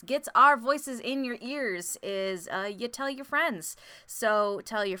 gets our voices in your ears is you tell your friends. So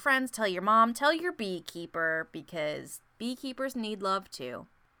tell your friends, tell your mom, tell your beekeeper, because beekeepers need love too.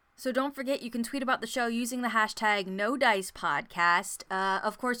 So don't forget, you can tweet about the show using the hashtag NoDicePodcast.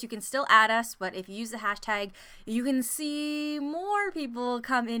 Of course, you can still add us, but if you use the hashtag, you can see more people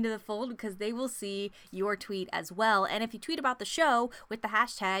come into the fold because they will see your tweet as well. And if you tweet about the show with the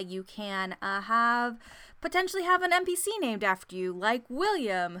hashtag, you can potentially have an NPC named after you, like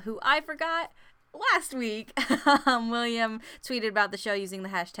William, who I forgot last week. William tweeted about the show using the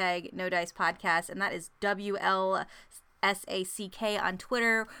hashtag NoDicePodcast, and that is WLSACK on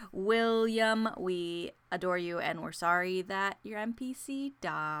Twitter. William, we adore you, and we're sorry that your NPC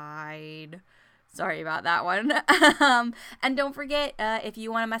died. Sorry about that one. And don't forget, if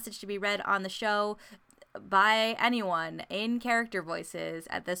you want a message to be read on the show by anyone in character voices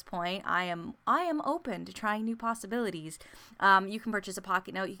at this point, I am open to trying new possibilities. You can purchase a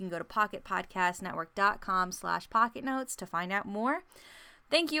Pocket Note. You can go to pocketpodcastnetwork.com/pocketnotes to find out more.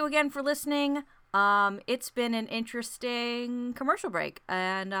 Thank you again for listening. It's been an interesting commercial break,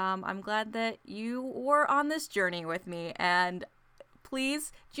 and I'm glad that you were on this journey with me, and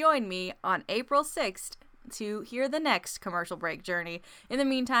please join me on April 6th to hear the next commercial break journey. In the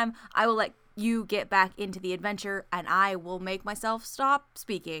meantime, I will let you get back into the adventure, and I will make myself stop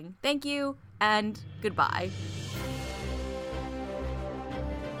speaking. Thank you, and goodbye.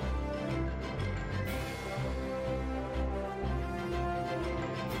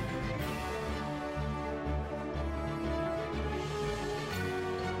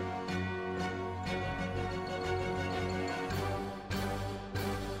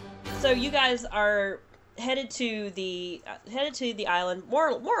 So you guys are headed to the island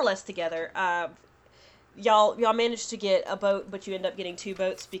more or less together. Y'all managed to get a boat, but you end up getting two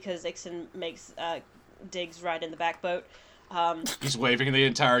boats because Ixon makes Diggs ride in the back boat. He's waving the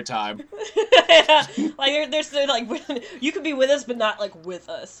entire time. Like they're like, you could be with us, but not like with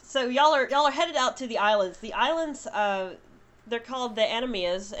us. So y'all are headed out to the islands. The islands They're called the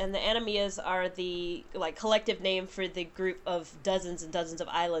Animias, and the Animias are the like collective name for the group of dozens and dozens of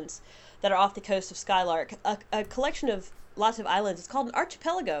islands that are off the coast of Skylark. A collection of lots of islands. It's called an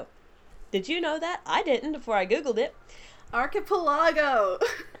archipelago. Did you know that? I didn't before I googled it. Archipelago.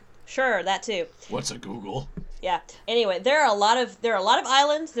 Sure, that too. What's a Google? Yeah. Anyway, there are a lot of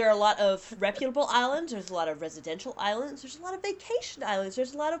islands. There are a lot of reputable islands. There's a lot of residential islands. There's a lot of vacation islands.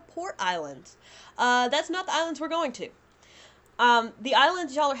 There's a lot of port islands. That's not the islands we're going to. The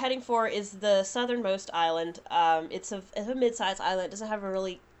island y'all are heading for is the southernmost island. It's a mid-sized island. It doesn't have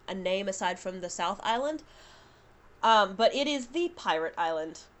a name aside from the South Island. But it is the pirate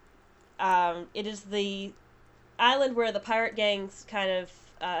island. It is the island where the pirate gangs kind of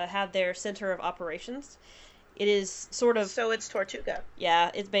have their center of operations. It is sort of... So it's Tortuga.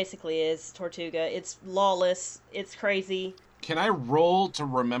 Yeah, it basically is Tortuga. It's lawless. It's crazy. Can I roll to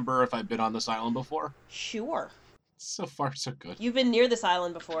remember if I've been on this island before? Sure. So far, so good. You've been near this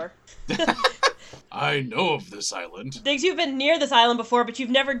island before. I know of this island. Diggs, you've been near this island before, but you've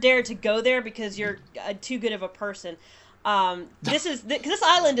never dared to go there because you're too good of a person. This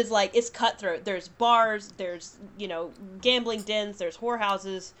island is like, it's cutthroat. There's bars, there's, gambling dens, there's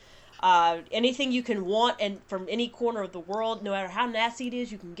whorehouses, anything you can want and from any corner of the world, no matter how nasty it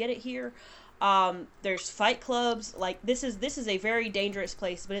is, you can get it here. There's fight clubs. Like, this is a very dangerous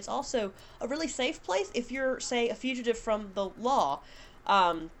place, but it's also a really safe place if you're, say, a fugitive from the law.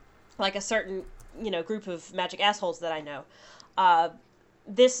 Like a certain, group of magic assholes that I know.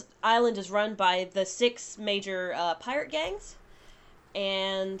 This island is run by the 6 major pirate gangs,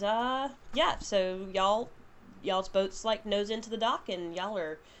 and so y'all's boat's like nose into the dock, and y'all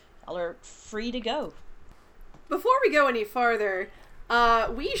are free to go. Before we go any farther,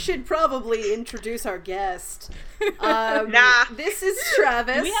 we should probably introduce our guest. Nah. This is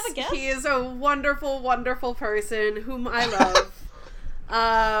Travis. Do we have a guest? He is a wonderful, wonderful person whom I love.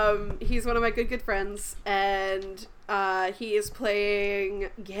 He's one of my good friends, and he is playing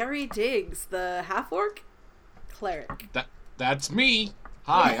Gary Diggs, the half-orc cleric. That's me.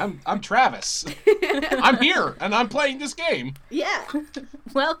 Hi, I'm Travis. I'm here, and I'm playing this game. Yeah.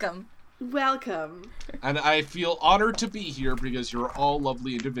 Welcome. Welcome. And I feel honored to be here because you're all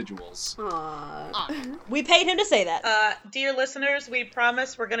lovely individuals. Aww. We paid him to say that. Dear listeners, we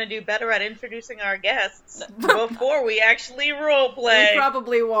promise we're going to do better at introducing our guests before we actually roleplay. We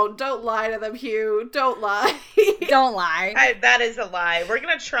probably won't. Don't lie to them, Hugh. Don't lie. Don't lie. That is a lie. We're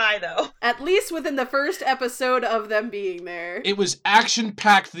going to try, though. At least within the first episode of them being there. It was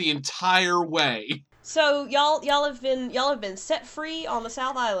action-packed the entire way. So y'all have been set free on the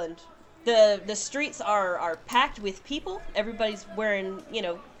South Island. The streets are packed with people. Everybody's wearing,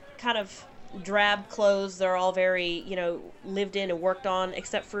 kind of drab clothes. They're all very, lived in and worked on,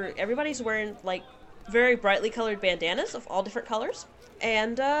 except for everybody's wearing, like, very brightly colored bandanas of all different colors.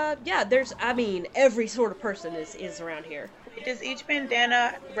 And, every sort of person is around here. Does each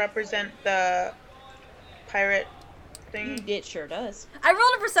bandana represent the pirate thing? It sure does. I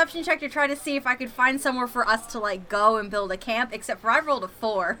rolled a perception check to try to see if I could find somewhere for us to, like, go and build a camp, except for I rolled a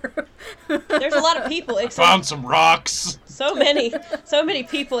 4. There's a lot of people. Found some rocks. So many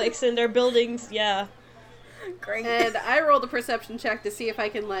people in their buildings, yeah. Great. And I rolled a perception check to see if I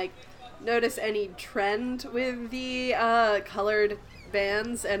can, like, notice any trend with the colored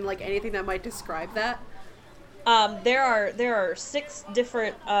bands and, like, anything that might describe that. There are 6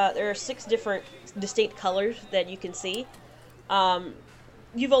 different distinct colors that you can see.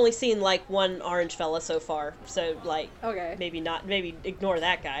 You've only seen like one orange fella so far, so like Okay. maybe ignore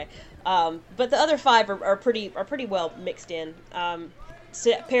that guy. But the other 5 are pretty well mixed in.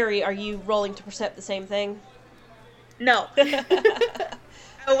 So, Perry, are you rolling to percept the same thing? No.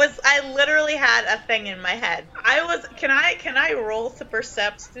 I literally had a thing in my head. Can I roll to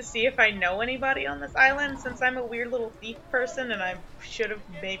percept to see if I know anybody on this island, since I'm a weird little thief person and I should have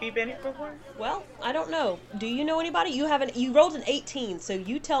maybe been here before? Well, I don't know. Do you know anybody? You rolled an 18, so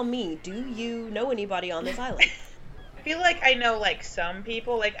you tell me, do you know anybody on this island? I feel like I know, like, some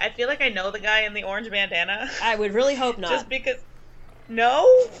people. Like, I feel like I know the guy in the orange bandana. I would really hope not. Just because... No?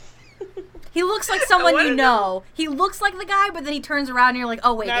 He looks like someone wanna you know. He looks like the guy, but then he turns around and you're like,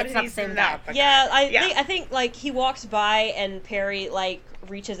 oh wait, that's not the he's same guy. not the Yeah, guy. I think like he walks by and Perry like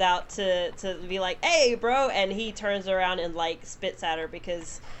reaches out to be like, "Hey, bro," and he turns around and like spits at her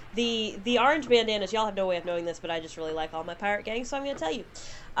because the orange bandanas. Y'all have no way of knowing this, but I just really like all my pirate gangs, so I'm gonna tell you.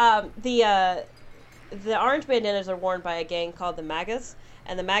 The orange bandanas are worn by a gang called the Magas,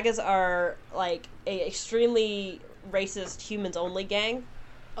 and the Magas are like a extremely racist humans only gang.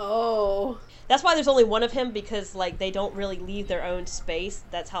 Oh. That's why there's only one of him, because, like, they don't really leave their own space.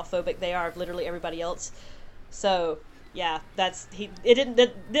 That's how phobic they are of literally everybody else. So, yeah, this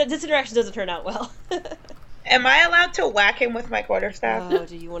interaction doesn't turn out well. Am I allowed to whack him with my quarterstaff? Oh,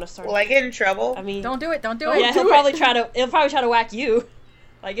 do you want to start? Will I get in trouble? I mean, Don't do it. Don't do yeah, it. he'll probably try to whack you.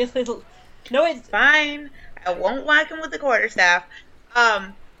 Like it'll. No, it's Fine. I won't whack him with the quarterstaff.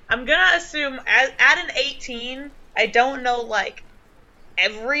 I'm gonna assume at an 18, I don't know like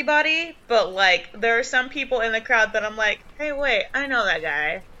everybody, but like there are some people in the crowd that I'm like, hey, wait, I know that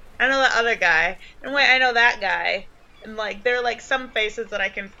guy. I know that other guy. And wait, I know that guy. And like there are like some faces that I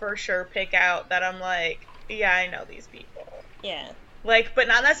can for sure pick out that I'm like, yeah, I know these people. yeah. Like, but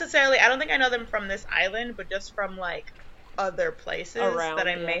not necessarily, I don't think I know them from this island, but just from like other places Around, that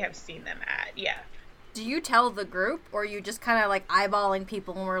I yeah. may have seen them at. Yeah. Do you tell the group, or you just kind of like eyeballing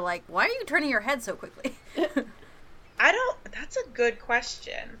people and we're like, why are you turning your head so quickly? That's a good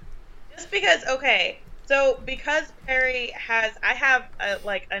question. Just because, okay, so because Perry I have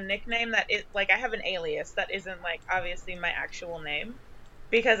a nickname that is, like, I have an alias that isn't, like, obviously my actual name.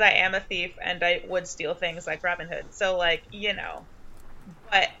 Because I am a thief and I would steal things like Robin Hood. So, like, you know.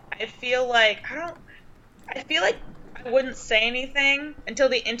 But I feel like, I wouldn't say anything until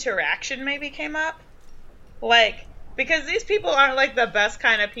the interaction maybe came up. Like, because these people aren't, like, the best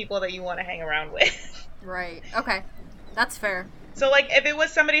kind of people that you want to hang around with. Right. Okay. That's fair. So, like, if it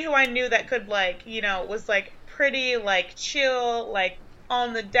was somebody who I knew that could, like, you know, was, like, pretty, like, chill, like,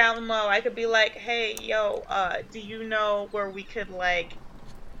 on the down low, I could be like, hey, yo, do you know where we could, like,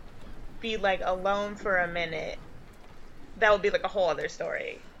 be, like, alone for a minute? That would be, like, a whole other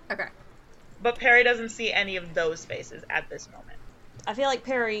story. Okay. But Perry doesn't see any of those faces at this moment. I feel like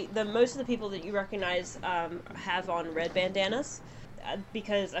Perry, most of the people that you recognize have on red bandanas,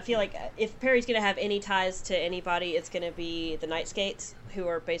 because I feel like if Perry's going to have any ties to anybody, it's going to be the Night Skates, who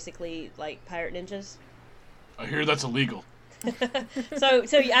are basically like pirate ninjas. I hear that's illegal. So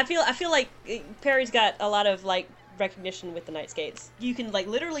I feel like Perry's got a lot of like recognition with the Night Skates. You can like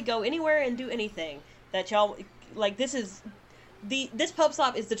literally go anywhere and do anything that y'all like. This pub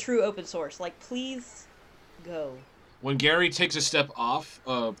stop is the true open source. Like, please go. When Gary takes a step off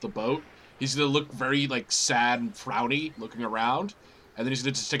of the boat, he's gonna look very like sad and frowny, looking around, and then he's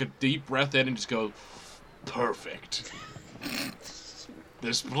gonna just take a deep breath in and just go, "Perfect.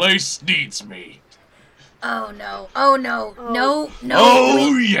 This place needs me." Oh no. Oh no. No. No.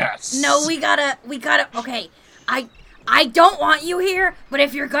 Oh yes. No, we gotta, okay. I don't want you here, but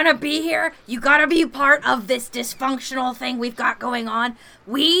if you're gonna be here, you gotta be part of this dysfunctional thing we've got going on.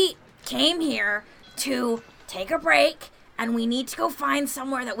 We came here to take a break, and we need to go find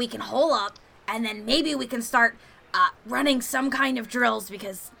somewhere that we can hole up, and then maybe we can start running some kind of drills,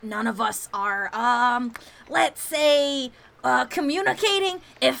 because none of us are, let's say, communicating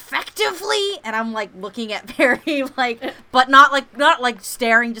effectively. And I'm like looking at Perry, like, but not like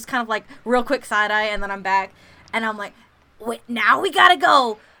staring, just kind of like real quick side eye, and then I'm back, and I'm like, wait, now we gotta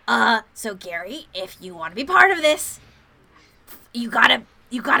go. So Gary, if you want to be part of this, you gotta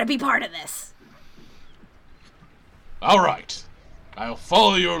be part of this. All right. I'll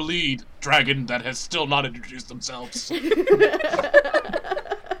follow your lead, dragon that has still not introduced themselves.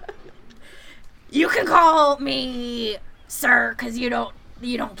 You can call me sir, because you don't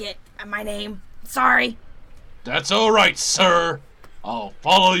get my name. Sorry. That's all right, sir. I'll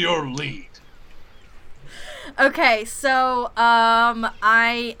follow your lead. Okay, so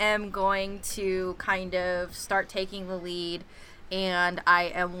I am going to kind of start taking the lead, and I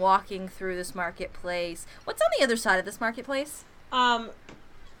am walking through this marketplace. What's on the other side of this marketplace? So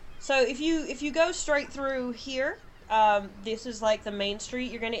if you go straight through here, this is like the main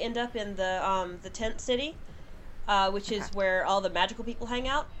street. You're going to end up in the tent city, which is where all the magical people hang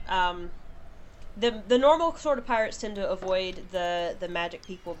out. The normal sort of pirates tend to avoid the magic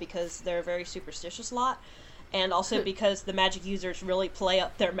people because they're a very superstitious lot, and also because the magic users really play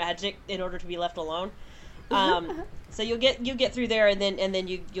up their magic in order to be left alone. So you'll get through there, and then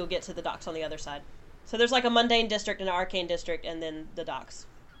you'll get to the docks on the other side. So there's like a mundane district and an arcane district, and then the docks.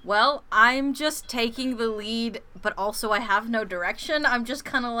 Well, I'm just taking the lead, but also I have no direction. I'm just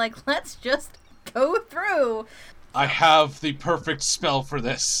kind of like, let's just go through. I have the perfect spell for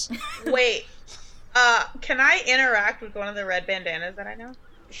this. Wait, can I interact with one of the red bandanas that I know?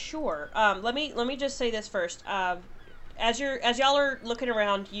 Sure. Let me just say this first. As y'all are looking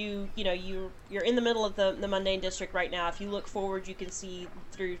around, you're in the middle of the mundane district right now. If you look forward, you can see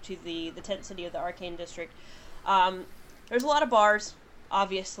through to the tent city of the arcane district. There's a lot of bars,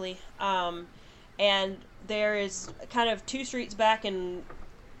 obviously, and there is kind of two streets back and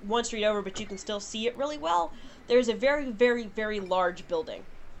one street over, but you can still see it really well. There's a very, very, very large building,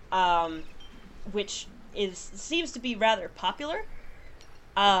 which seems to be rather popular.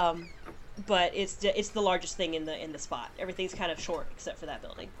 but it's the largest thing in the spot. Everything's kind of short except for that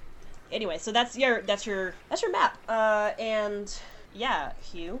building. Anyway, so that's your map. And yeah,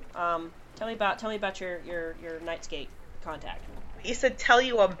 Hugh. Tell me about your Nightsgate contact. You said tell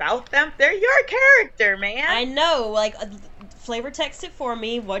you about them? They're your character, man. I know, like, flavor text it for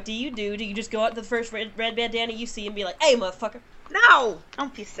me. What do you do? Do you just go out to the first red bandana you see and be like, hey, motherfucker? No!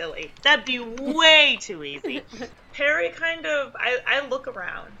 Don't be silly. That'd be way too easy. Perry kind of... I look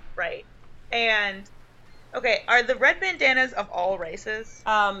around, right? And... Okay, are the red bandanas of all races?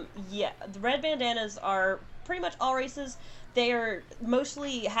 Yeah. The red bandanas are pretty much all races. They are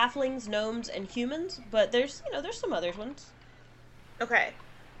mostly halflings, gnomes, and humans, but there's some other ones. Okay,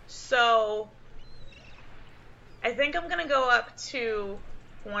 so I think I'm gonna go up to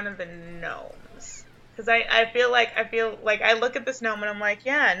one of the gnomes because I feel like I look at this gnome and I'm like,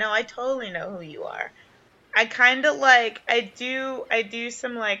 yeah, no, I totally know who you are. I kind of like I do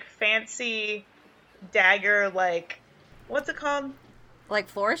some like fancy dagger, like, what's it called? Like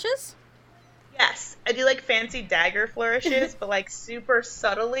flourishes? Yes, I do like fancy dagger flourishes, but like super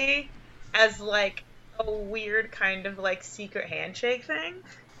subtly as like a weird kind of like secret handshake thing.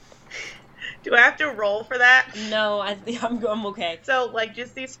 Do I have to roll for that? No, I'm okay. So like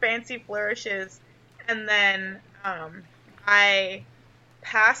just these fancy flourishes, and then I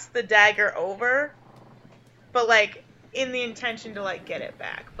pass the dagger over, but like in the intention to like get it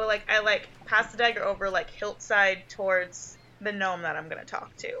back. But like I like pass the dagger over like hilt side towards the gnome that I'm gonna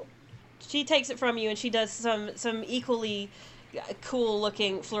talk to. She takes it from you and she does some equally cool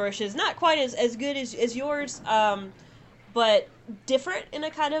looking flourishes. Not quite as good as yours, but different in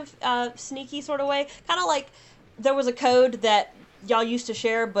a kind of sneaky sort of way. Kind of like there was a code that y'all used to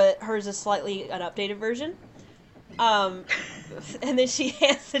share, but hers is slightly an updated version. And then she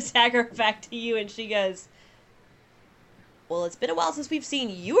hands the dagger back to you and she goes, well, it's been a while since we've seen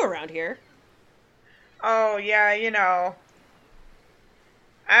you around here. Oh, yeah, you know.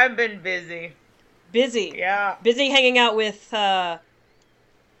 I've been busy. Busy? Yeah. Busy hanging out with,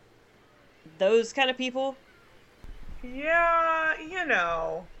 those kind of people? Yeah, you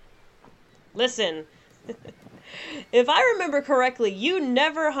know. Listen, if I remember correctly, you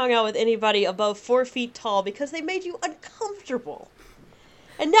never hung out with anybody above 4 feet tall because they made you uncomfortable.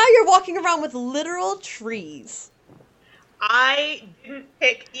 And now you're walking around with literal trees. I didn't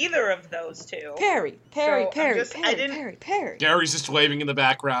pick either of those two. Perry. Gary's just waving in the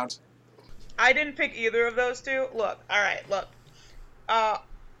background. I didn't pick either of those two. Look. You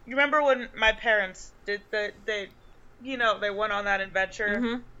remember when my parents did they went on that adventure?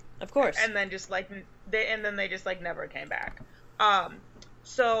 Mm-hmm. Of course. And then just like they just like never came back.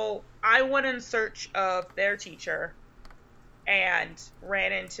 So I went in search of their teacher and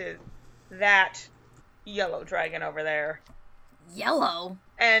ran into that yellow dragon over there. Yellow?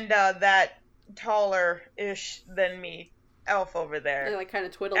 And that taller-ish than me elf over there. I like kind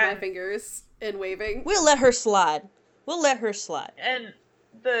of twiddle my fingers in waving. We'll let her slide. And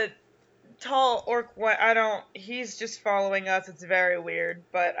the tall orc, he's just following us. It's very weird,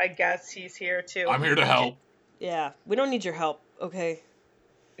 but I guess he's here too. I'm here to help. Yeah, we don't need your help, okay?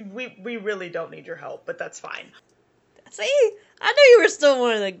 We really don't need your help, but that's fine. See? I knew you were still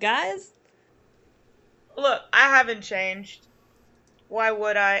one of the guys. Look, I haven't changed. Why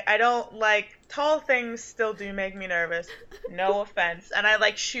would I? I don't like... Tall things still do make me nervous. No offense. And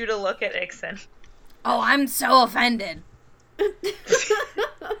I shoot a look at Ixen. Oh, I'm so offended.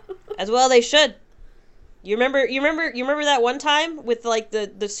 As well they should. You remember that one time with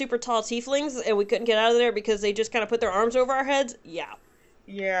the super tall tieflings and we couldn't get out of there because they just kind of put their arms over our heads? Yeah.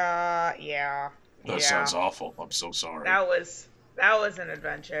 Yeah. That sounds awful. I'm so sorry. That was an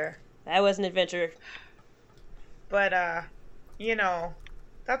adventure. That was an adventure. But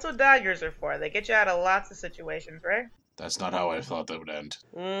that's what daggers are for. They get you out of lots of situations, right? That's not how I thought that would end.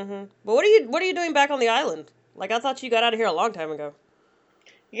 Mm-hmm. But what are you doing back on the island? I thought you got out of here a long time ago.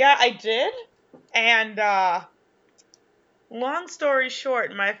 Yeah, I did. And, long story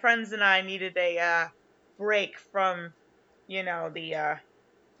short, my friends and I needed a, break from, the,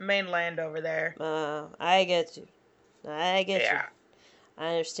 mainland over there. I get you. Yeah. I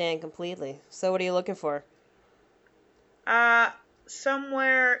understand completely. So what are you looking for?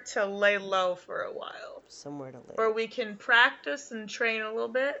 Somewhere to lay low for a while. Somewhere to lay. Where we can practice and train a little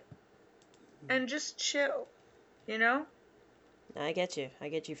bit. And just chill. You know? I get you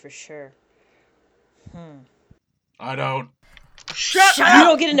for sure. I don't. Shut up, You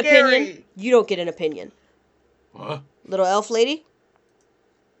don't get an Gary. opinion. You don't get an opinion. What? Little elf lady?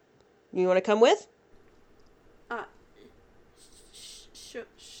 You want to come with? I'm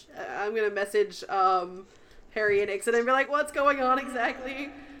gonna message Harry and Ixen and be like, what's going on exactly?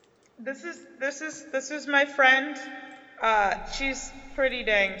 This is my friend. She's pretty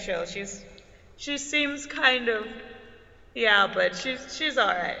dang chill. She seems kind of, yeah, but she's all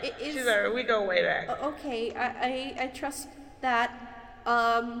right. She's all right. We go way back. Okay, I trust that.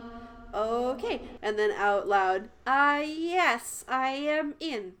 Okay. And then out loud, yes, I am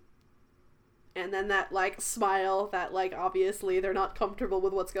in. And then that, like, smile that, like, obviously they're not comfortable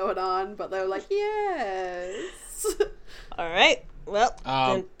with what's going on, but they're like, yes. All right. Well,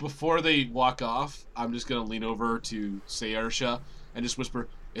 then... Before they walk off, I'm just going to lean over to Saoirse and just whisper,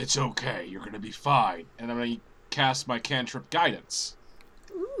 "It's okay, you're going to be fine." And I'm going to cast my cantrip Guidance.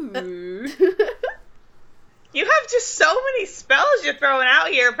 Ooh. You have just so many spells you're throwing out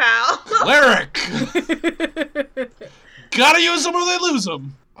here, pal. Cleric! Gotta use them or they lose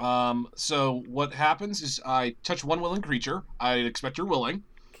them. So what happens is I touch one willing creature. I expect you're willing.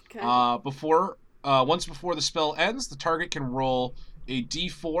 Okay. Once before the spell ends, the target can roll a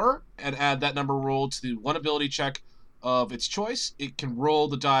d4 and add that number rolled to the one ability check of its choice. It can roll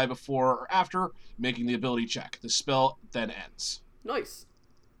the die before or after making the ability check. The spell then ends. Nice.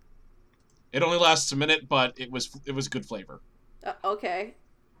 It only lasts a minute, but it was good flavor. Okay.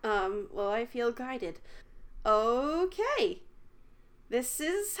 Well, I feel guided. Okay. This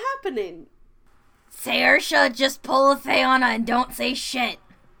is happening. Saoirse, just pull a Theona and don't say shit.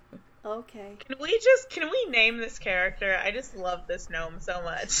 Okay. Can we name this character? I just love this gnome so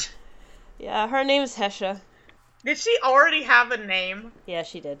much. Yeah, her name's Hesha. Did she already have a name? Yeah,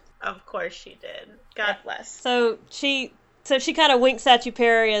 she did. Of course she did. God bless. So she kind of winks at you,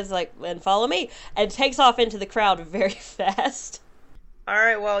 Perry, as like, "And follow me," and takes off into the crowd very fast. All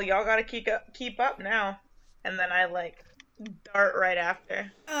right, well, y'all gotta keep up now. And then I like dart right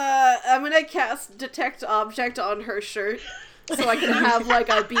after. I'm gonna cast Detect Object on her shirt so I can have like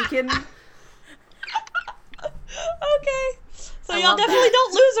a beacon. Okay. So y'all definitely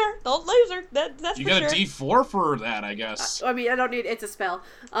don't lose her. Don't lose her. That's you for got sure. a d4 for that, I guess. I mean, I don't need. It's a spell.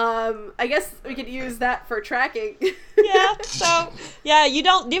 I guess we could use that for tracking. Yeah. So yeah, you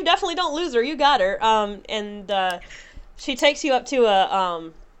definitely don't lose her. You got her. And she takes you up to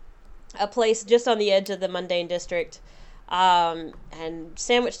a place just on the edge of the mundane district, and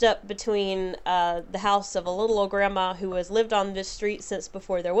sandwiched up between the house of a little old grandma who has lived on this street since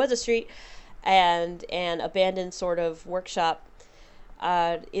before there was a street, and an abandoned sort of workshop,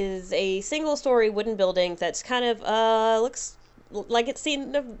 is a single-story wooden building that's kind of looks like it's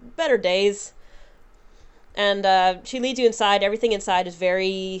seen better days. And she leads you inside. Everything inside is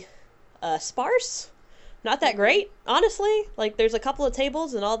very sparse. Not that great, honestly. Like, there's a couple of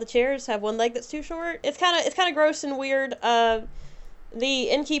tables and all the chairs have one leg that's too short. It's kind of gross and weird. The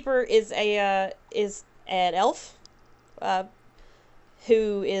innkeeper is an elf,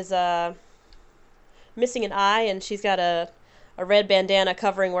 who is missing an eye, and she's got a red bandana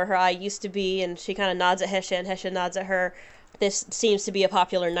covering where her eye used to be, and she kind of nods at Hesha, and Hesha nods at her. This seems to be a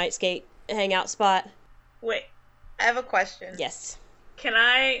popular Nightskate hangout spot. Wait, I have a question. Yes. Can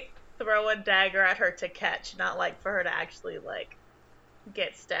I throw a dagger at her to catch? Not like for her to actually like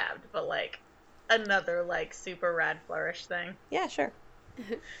get stabbed, but like another like super rad flourish thing. Yeah, sure.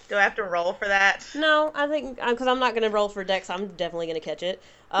 Do I have to roll for that? No, I think, because I'm not going to roll for Dex, I'm definitely going to catch it.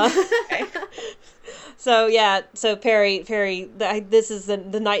 Okay. So, yeah, so Perry, this is the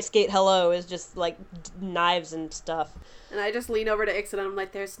Nightskate hello is just, like, knives and stuff. And I just lean over to Ixon and I'm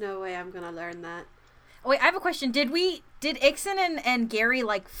like, there's no way I'm gonna learn that. Wait, I have a question. Did Ixon and Gary,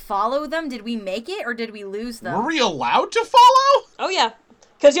 like, follow them? Did we make it, or did we lose them? Were we allowed to follow? Oh, yeah.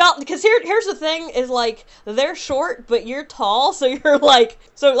 Because here's the thing, is, like, they're short, but you're tall, so you're, like,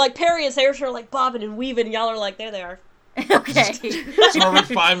 Perry and Saoirse are, like, bobbing and weaving, and y'all are like, there they are. Okay. So every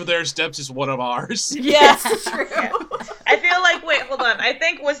 5 of their steps is one of ours. Yeah. True. I feel like, wait, hold on. I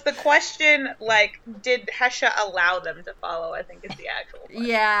think was the question, like, did Hesha allow them to follow? I think is the actual question.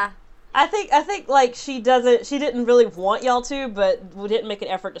 Yeah. I think like she didn't really want y'all to, but we didn't make an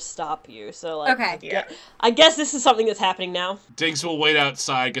effort to stop you. So like, Okay. Yeah. I guess this is something that's happening now. Dinks will wait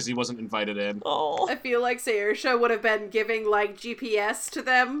outside because he wasn't invited in. Oh. I feel like Saoirse would have been giving like GPS to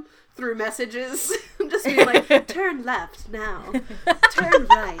them through messages. Just be like, turn left now. Turn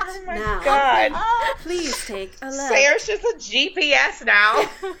right Oh my now. god. Please take a left. Saoirse's a GPS now.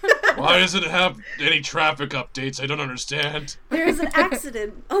 Why doesn't it have any traffic updates? I don't understand. There's an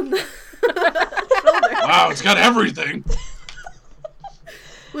accident on the shoulder. Wow, it's got everything.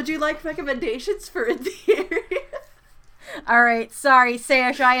 Would you like recommendations for the area? All right. Sorry,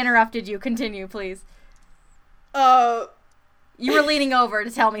 Saoirse, I interrupted you. Continue, please. You were leaning over to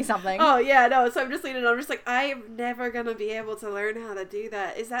tell me something. Oh, yeah, no, so I'm just leaning over, just like, I'm never gonna be able to learn how to do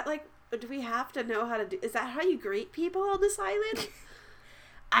that. Is that, like, do we have to know how to do, is that how you greet people on this island?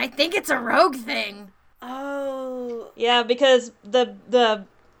 I think it's a rogue thing. Oh. Yeah, because the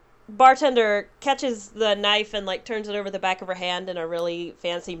bartender catches the knife and like turns it over the back of her hand in a really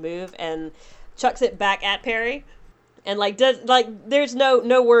fancy move and chucks it back at Perry. And like there's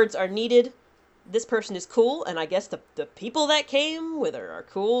no words are needed. This person is cool, and I guess the people that came with her are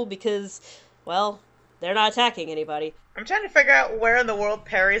cool because, well, they're not attacking anybody. I'm trying to figure out where in the world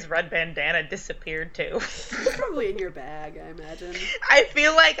Perry's red bandana disappeared to. It's probably in your bag, I imagine. I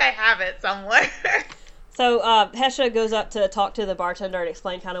feel like I have it somewhere. So Hesha goes up to talk to the bartender and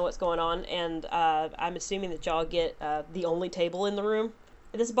explain kind of what's going on, and I'm assuming that y'all get the only table in the room.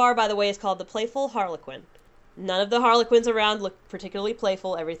 This bar, by the way, is called the Playful Harlequin. None of the Harlequins around look particularly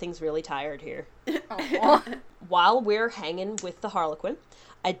playful. Everything's really tired here. While we're hanging with the Harlequin,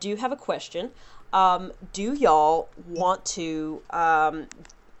 I do have a question. Do y'all want to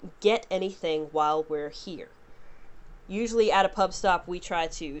get anything while we're here? Usually at a pub stop, we try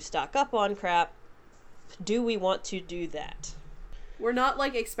to stock up on crap. Do we want to do that? We're not,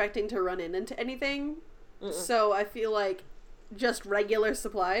 like, expecting to run into anything, so I feel like just regular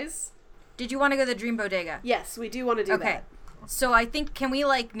supplies. Did you want to go to the Dream Bodega? Yes, we do want to do that. So I think, can we,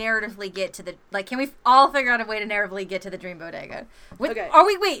 like, narratively get to the, like, can we all figure out a way to narratively get to the Dream Bodega? Okay. Are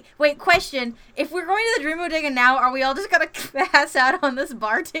we, wait, question. If we're going to the Dream Bodega now, are we all just gonna pass out on this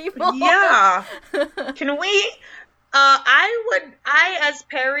bar table? Yeah. Can we, I, as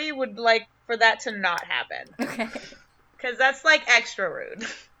Perry, would like for that to not happen. Okay. Because that's, like, extra rude.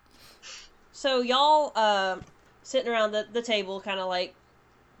 So y'all sitting around the table, kind of like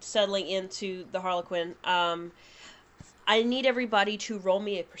settling into the Harlequin. I need everybody to roll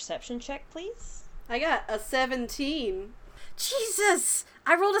me a perception check, please. I got a 17. Jesus!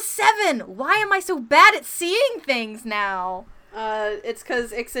 I rolled a 7! Why am I so bad at seeing things now? It's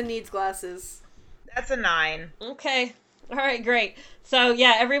because Ixen needs glasses. That's a 9. Okay. All right, great. So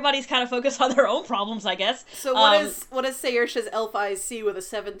yeah, everybody's kind of focused on their own problems, I guess. So what does Saoirse's elf eyes see with a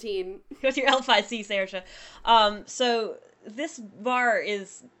 17? What's your elf eye see, Saoirse? So this bar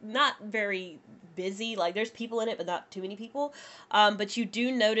is not very busy. Like, there's people in it, but not too many people. But you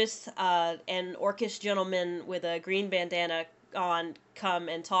do notice an orcish gentleman with a green bandana on come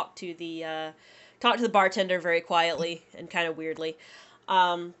and talk to the bartender very quietly and kind of weirdly.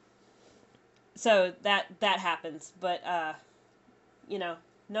 So that happens, but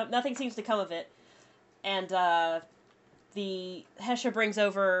nothing seems to come of it. And the Hesha brings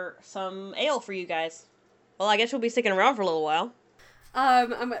over some ale for you guys. Well, I guess we'll be sticking around for a little while.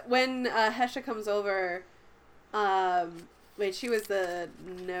 When Hesha comes over, wait, she was the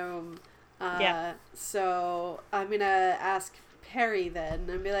gnome. Yeah. So I'm gonna ask Perry then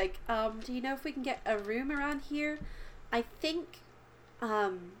and be like, do you know if we can get a room around here? I think,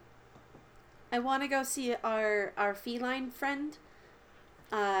 I want to go see our feline friend.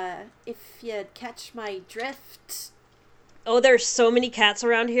 If you'd catch my drift. Oh, there's so many cats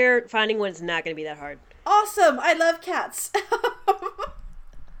around here. Finding one's not going to be that hard. Awesome! I love cats.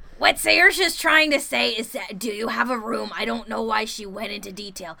 What Saoirse's trying to say is that, do you have a room? I don't know why she went into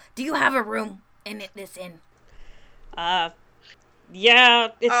detail. Do you have a room in this inn? Yeah.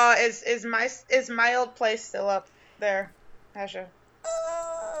 It's... Is my old place still up there, Hesha?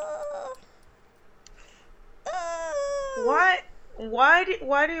 Why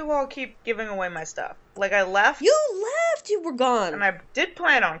do you all keep giving away my stuff? Like, I left? You left! You were gone. And I did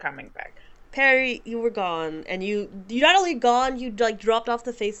plan on coming back. Perry, you were gone. And you not only gone, you, like, dropped off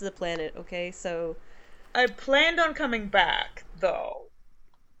the face of the planet, okay? So... I planned on coming back, though.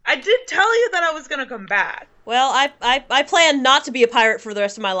 I did tell you that I was gonna come back. Well, I planned not to be a pirate for the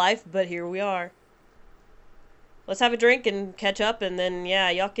rest of my life, but here we are. Let's have a drink and catch up, and then, yeah,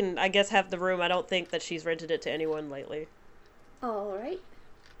 y'all can, I guess, have the room. I don't think that she's rented it to anyone lately. All right.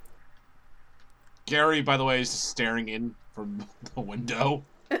 Gary, by the way, is staring in from the window.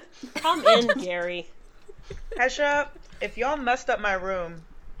 Come in, Gary. Hesha, if y'all messed up my room,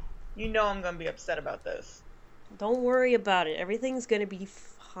 you know I'm gonna be upset about this. Don't worry about it. Everything's gonna be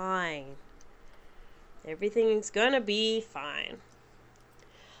fine. Everything's gonna be fine.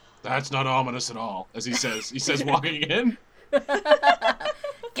 That's not ominous at all, as he says walking in.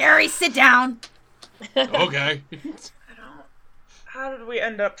 Gary, sit down. Okay. How did we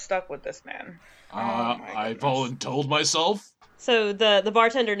end up stuck with this man? I told myself. So the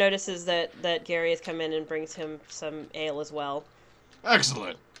bartender notices that Gary has come in and brings him some ale as well.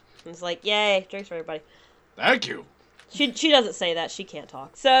 Excellent. And it's like, yay, drinks for everybody. Thank you. She doesn't say that. She can't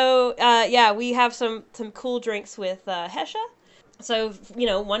talk. So, yeah, we have some cool drinks with Hesha. So,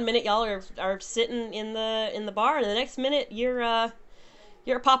 1 minute y'all are sitting in the bar, and the next minute you're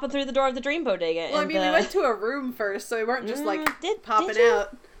You're popping through the door of the Dream Bodega. Well, I and, mean, we went to a room first, so we weren't just like popping did you?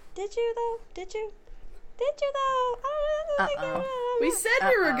 out. Did you though? Did you though? I don't know. We said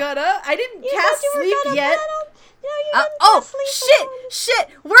we were gonna. I didn't You cast said you were sleep gonna yet. battle. No, you didn't Oh, cast sleep. shit!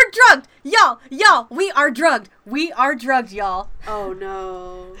 We're drugged! Y'all, we are drugged. We are drugged, y'all. Oh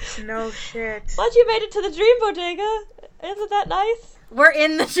no. No shit. But you made it to the Dream Bodega. Isn't that nice? We're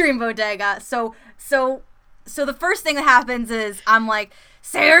in the Dream Bodega. So the first thing that happens is I'm like,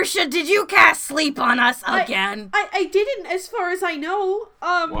 Saoirse, did you cast sleep on us again? I didn't, as far as I know.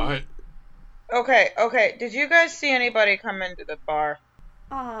 What? Okay. Did you guys see anybody come into the bar?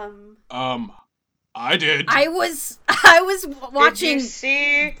 I did. I was watching Did you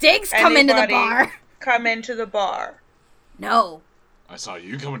see Diggs come into the anybody bar. come into the bar? No. I saw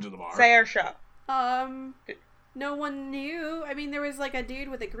you come into the bar. Saoirse. No one knew. I mean, there was like a dude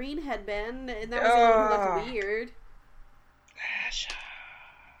with a green headband, and that was the one who looked weird.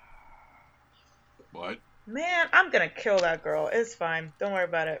 What? Man, I'm gonna kill that girl. It's fine. Don't worry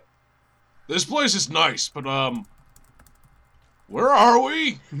about it. This place is nice, but where are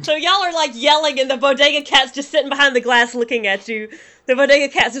we? So y'all are like yelling, and the Bodega Cat's just sitting behind the glass looking at you. The Bodega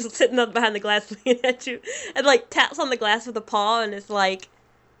Cat's just sitting up behind the glass looking at you, and like taps on the glass with a paw, and is like,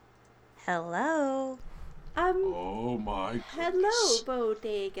 "Hello, Oh my goodness. hello,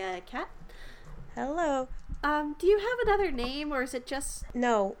 Bodega Cat. hello." Do you have another name, or is it just...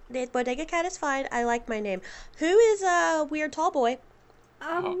 No, the Bodega Cat is fine. I like my name. Who is weird tall boy?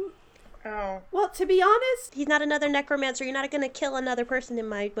 Oh. Well, to be honest... He's not another necromancer. You're not gonna kill another person in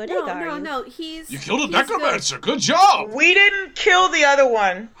my bodega, are you? No, he's... You killed a he's necromancer. Good job. We didn't kill the other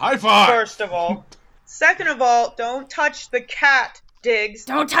one, High five. first of all. Second of all, don't touch the cat, Diggs.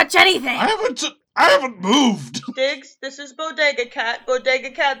 Don't touch anything. I haven't moved. Diggs, this is Bodega Cat.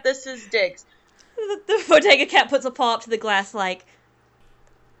 Bodega Cat, this is Diggs. The Bodega Cat puts a paw up to the glass like,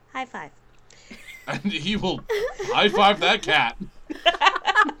 high five. And he will high five that cat.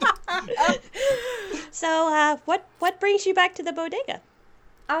 So, what brings you back to the bodega?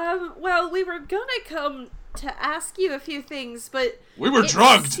 Well, we were gonna come to ask you a few things, but... We were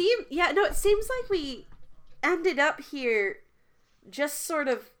drugged. It seems like we ended up here just sort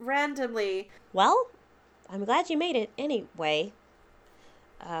of randomly. Well, I'm glad you made it anyway.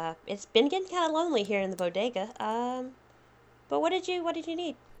 It's been getting kind of lonely here in the bodega. But what did you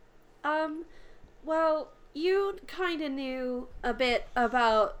need? Well, you kind of knew a bit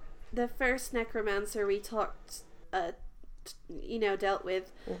about the first necromancer we dealt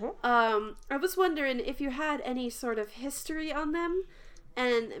with. Mm-hmm. I was wondering if you had any sort of history on them,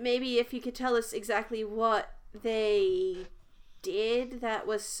 and maybe if you could tell us exactly what they did that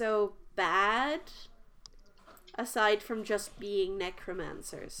was so bad, aside from just being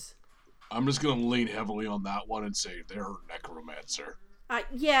necromancers. I'm just gonna lean heavily on that one and say they're a necromancer.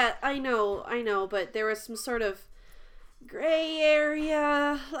 Yeah, I know, but there was some sort of gray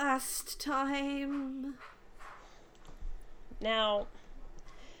area last time. Now,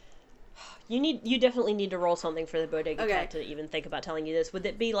 you definitely need to roll something for the bodega Okay. cat to even think about telling you this. Would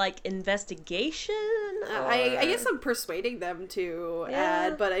it be like investigation? I guess I'm persuading them to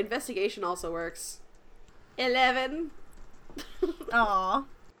add, but investigation also works. 11. Aw.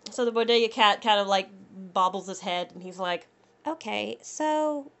 So the bodega cat kind of like bobbles his head, and he's like, "Okay,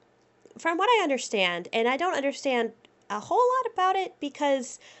 so from what I understand, and I don't understand a whole lot about it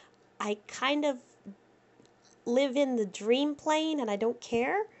because I kind of live in the dream plane and I don't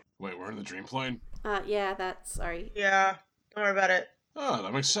care." Wait, we're in the dream plane? Yeah, sorry. Yeah, don't worry about it. Oh,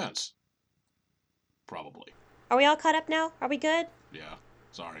 that makes sense. Probably. Are we all caught up now? Are we good? Yeah.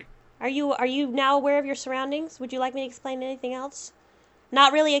 Sorry. Are you now aware of your surroundings? Would you like me to explain anything else?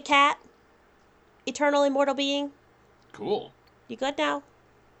 Not really a cat? Eternal immortal being? Cool. You good now?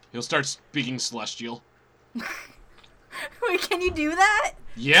 He'll start speaking celestial. Wait, can you do that?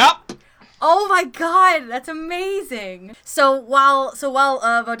 Yep. Oh my god, that's amazing. So while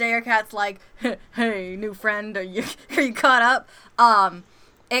Bodega Cat's like, hey, new friend, are you caught up?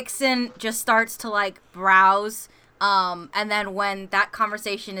 Ixen just starts to like browse. And then when that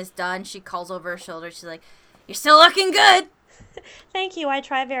conversation is done, she calls over her shoulder. She's like, "You're still looking good. Thank you, I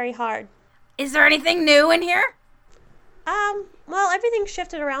try very hard. Is there anything new in here?" Well, everything's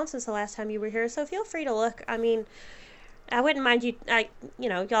shifted around since the last time you were here, so feel free to look. I mean, I wouldn't mind you,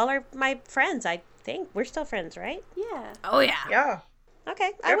 y'all are my friends, I think. We're still friends, right? Yeah. Oh yeah. Yeah,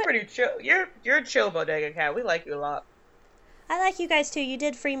 Okay. you're pretty chill. You're a chill Bodega Cat. We like you a lot. I like you guys too. You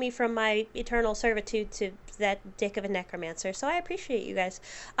did free me from my eternal servitude to that dick of a necromancer, so I appreciate you guys.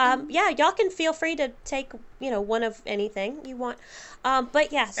 Yeah, y'all can feel free to take, one of anything you want.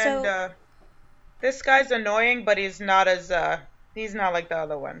 But yeah, so... And, this guy's annoying, but he's not as He's not like the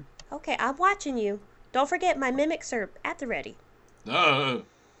other one. Okay, I'm watching you. Don't forget my mimics are at the ready.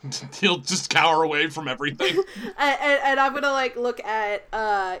 He'll just cower away from everything. And I'm gonna like look at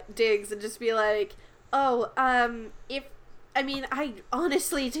Diggs and just be like, oh, I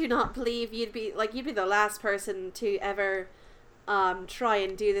honestly do not believe you'd be the last person to ever try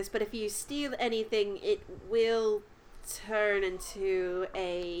and do this, but if you steal anything, it will turn into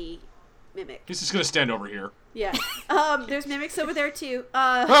a mimic. He's just gonna stand over here. Yeah. There's mimics over there too.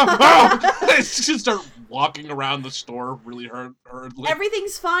 He's gonna start walking around the store really hurriedly.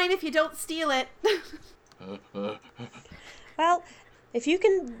 Everything's fine if you don't steal it. Well, if you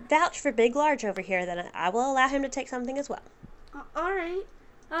can vouch for Big Large over here, then I will allow him to take something as well. All right.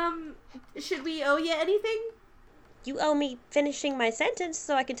 Should we owe you anything? You owe me finishing my sentence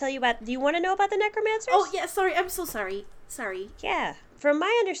so I can tell you about... Do you want to know about the necromancers? Oh, yeah, sorry. I'm so sorry. Sorry. Yeah. From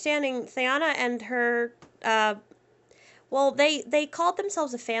my understanding, Theana and her... well, they called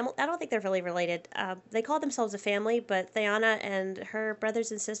themselves a family. I don't think they're really related. They called themselves a family, but Theana and her brothers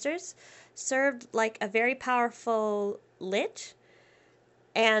and sisters served like a very powerful lich.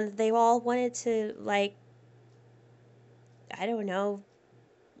 And they all wanted to, like... I don't know...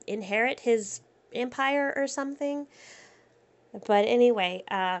 inherit his empire or something. But anyway,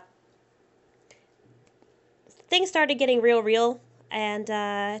 things started getting real, and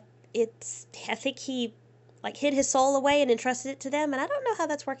I think he like hid his soul away and entrusted it to them, and I don't know how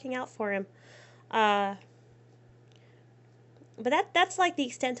that's working out for him. But that's like the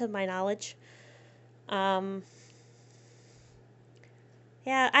extent of my knowledge. Yeah,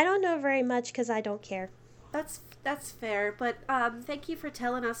 I don't know very much because I don't care. That's fair, but thank you for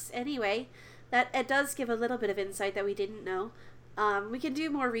telling us anyway. That it does give a little bit of insight that we didn't know. We can do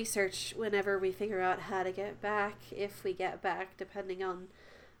more research whenever we figure out how to get back, if we get back, depending on...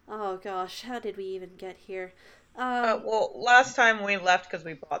 Oh gosh, how did we even get here? Well, last time we left because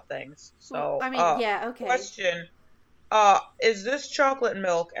we bought things. So, I mean, yeah, okay. Question. Is this chocolate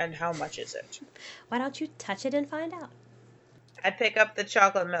milk and how much is it? Why don't you touch it and find out? I pick up the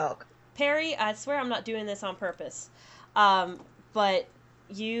chocolate milk. Perry, I swear I'm not doing this on purpose. But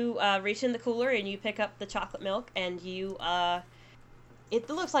you reach in the cooler and you pick up the chocolate milk and you it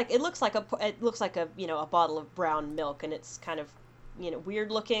looks like a a bottle of brown milk, and it's kind of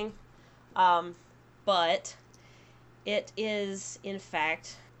weird looking, but it is in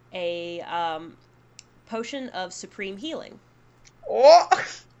fact a potion of supreme healing. Oh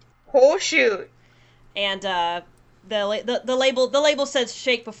shoot! And the label says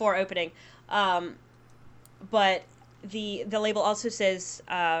shake before opening, but the label also says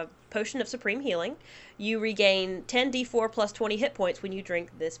potion of supreme healing. You regain 10d4 plus 20 hit points when you drink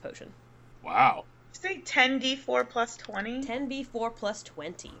this potion. Wow. Did you say 10d4 plus 20? 10d4 plus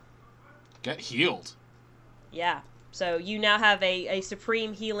 20. Get healed. Yeah. So you now have a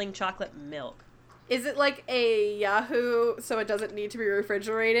supreme healing chocolate milk. Is it like a Yahoo so it doesn't need to be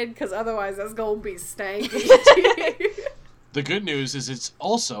refrigerated? Because otherwise that's going to be stanky. The good news is it's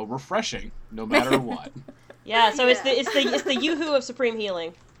also refreshing, no matter what. Yeah, so Yeah. it's the Yoo-hoo of supreme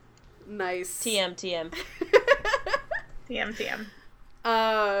healing. Nice. TM.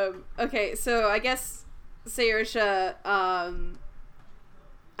 TM. Okay, so I guess, Saoirse, I'm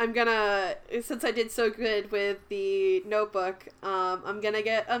gonna, since I did so good with the notebook, I'm gonna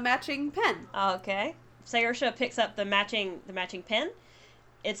get a matching pen. Okay. Saoirse picks up the matching pen.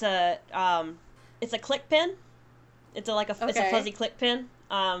 It's a click pen. It's a fuzzy click pen.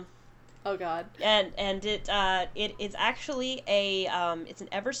 Oh god. And it is actually it's an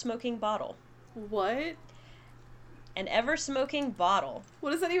ever smoking bottle. What? An ever smoking bottle.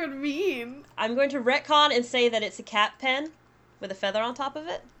 What does that even mean? I'm going to retcon and say that it's a cat pen with a feather on top of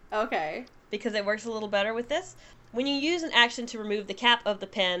it, Okay. because it works a little better with this. When you use an action to remove the cap of the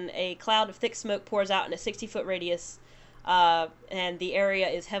pen, a cloud of thick smoke pours out in a 60-foot radius, and the area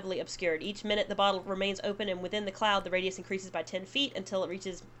is heavily obscured. Each minute the bottle remains open, and within the cloud the radius increases by 10 feet until it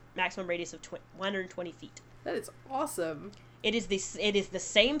reaches maximum radius of 120 feet. That is awesome. It is the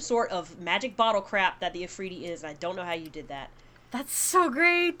same sort of magic bottle crap that the Afridi is. I don't know how you did that. That's so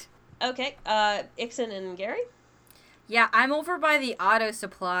great. Okay, Ixen and Gary? Yeah, I'm over by the auto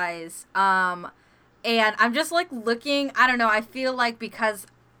supplies. And I'm just like looking, I don't know, I feel like because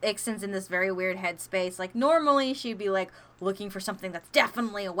Ixen's in this very weird headspace, like normally she'd be like looking for something that's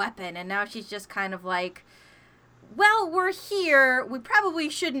definitely a weapon, and now she's just kind of like, well, we're here, we probably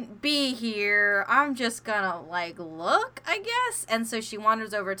shouldn't be here, I'm just gonna like look, I guess. And so she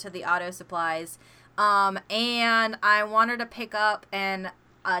wanders over to the auto supplies, and I want her to pick up an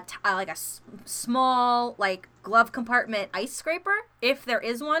like a small like glove compartment ice scraper, if there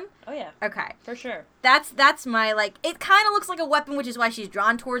is one. Oh yeah, Okay. for sure. That's my, like, it kind of looks like a weapon, which is why she's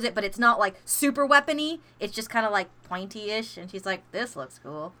drawn towards it, but it's not, like, super weapony. It's just kind of, like, pointy-ish, and she's like, this looks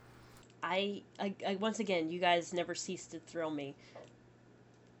cool. I once again, you guys never cease to thrill me.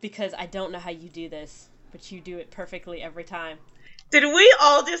 Because I don't know how you do this, but you do it perfectly every time. Did we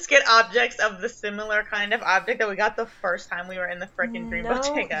all just get objects of the similar kind of object that we got the first time we were in the frickin' Dream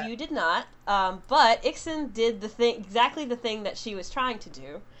Bodega? No, you did not. But Ixen did exactly the thing that she was trying to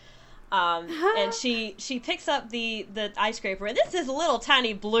do. And she picks up the ice scraper, and this is a little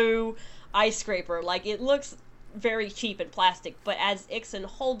tiny blue ice scraper. Like, it looks very cheap and plastic, but as Ixen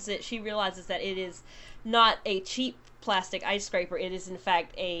holds it, she realizes that it is not a cheap plastic ice scraper. It is in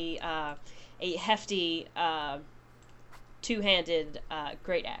fact a hefty two-handed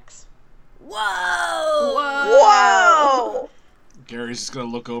great axe. Whoa! Whoa! Gary's just gonna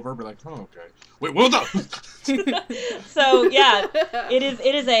look over and be like, oh, okay. Wait, well done! So yeah, it is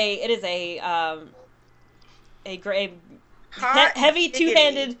a great heavy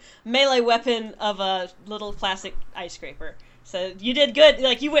two-handed melee weapon of a little plastic ice scraper. So you did good.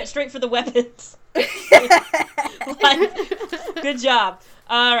 Like, you went straight for the weapons. Like, good job.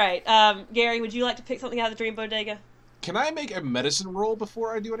 All right, Gary, would you like to pick something out of the Dream Bodega? Can I make a medicine roll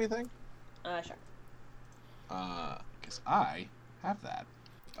before I do anything? Sure. Because I have that.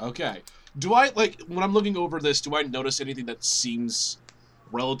 Okay. Do I, like, when I'm looking over this, do I notice anything that seems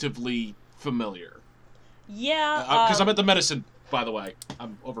relatively familiar? Yeah. Because I'm at the medicine, by the way.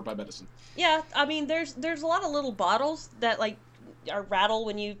 I'm over by medicine. Yeah, I mean, there's a lot of little bottles that, like, are rattle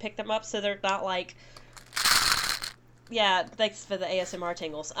when you pick them up, so they're not, like... Yeah, thanks for the ASMR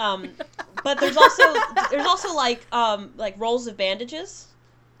tingles. But there's also like rolls of bandages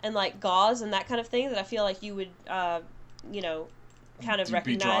and, like, gauze and that kind of thing that I feel like you would, kind of Be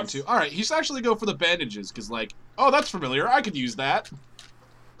recognize. drawn to. Alright, he's actually go for the bandages, because, like, oh, that's familiar, I could use that.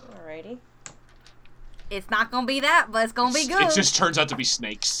 Alrighty. It's not gonna be that, but it's gonna be good. It just turns out to be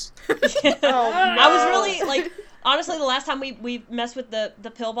snakes. Oh, no. I was really, like, honestly, the last time we messed with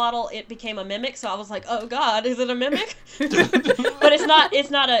the pill bottle, it became a mimic, so I was like, oh god, is it a mimic? But it's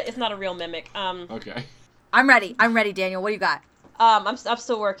not a real mimic. Okay. I'm ready, Daniel. What do you got? I'm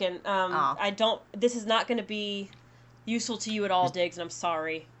still working. Oh. This is not going to be useful to you at all, Diggs, and I'm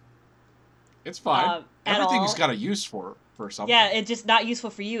sorry. It's fine. At Everything's all. got a use for something. Yeah, it's just not useful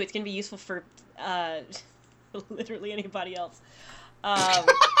for you. It's going to be useful for literally anybody else.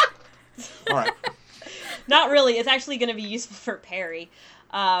 Alright. Not really. It's actually going to be useful for Perry,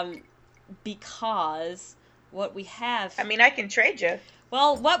 because what we have. I mean, I can trade you.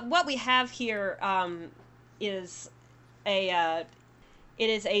 Well, what we have here is a.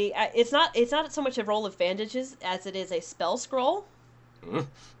 It's not so much a roll of bandages as it is a spell scroll.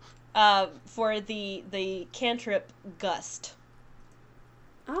 For the cantrip Gust.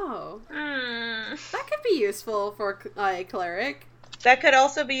 Oh. Hmm. That could be useful for a cleric. That could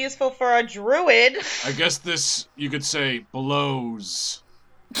also be useful for a druid. I guess this, you could say, blows.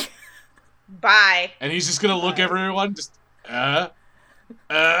 Bye. And he's just gonna look at everyone, just,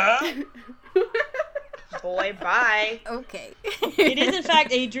 Boy, bye. Okay. It is in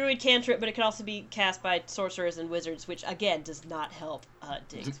fact a druid cantrip, but it can also be cast by sorcerers and wizards, which again does not help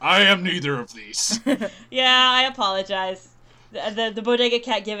Diggs. I am neither of these. Yeah, I apologize. The bodega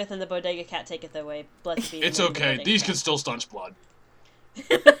cat giveth and the bodega cat taketh away. Blessed be. It's the okay, bodega these cat. can still staunch blood.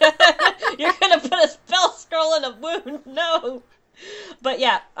 You're gonna put a spell scroll in a wound? No. But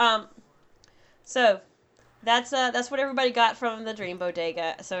yeah, so that's what everybody got from the Dream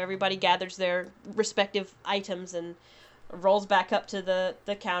Bodega. So everybody gathers their respective items and rolls back up to the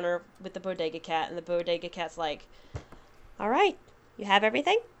counter with the bodega cat, and the bodega cat's like, "All right, you have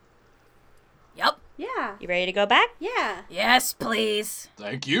everything? Yep. Yeah. You ready to go back?" Yeah. Yes, please.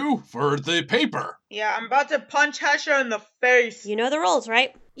 Thank you for the paper. Yeah, I'm about to punch Hesha in the face. You know the rules,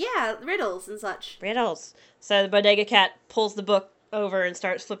 right? Yeah, riddles and such. Riddles. So the bodega cat pulls the book over and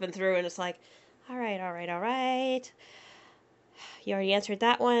starts flipping through, and it's like, all right. You already answered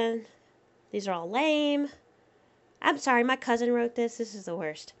that one. These are all lame. I'm sorry, my cousin wrote this. This is the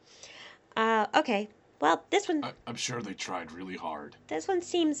worst. Okay. Well, this one I'm sure they tried really hard.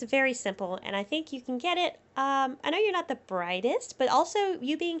 seems very simple, and I think you can get it. I know you're not the brightest, but also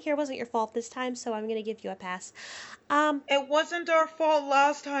you being here wasn't your fault this time, so I'm gonna give you a pass. It wasn't our fault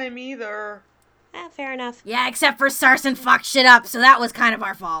last time either. Fair enough. Yeah, except for Sarson fucked shit up, so that was kind of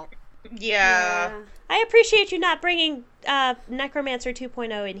our fault. Yeah. I appreciate you not bringing Necromancer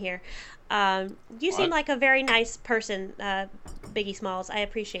 2.0 in here. You seem What? like a very nice person, Biggie Smalls. I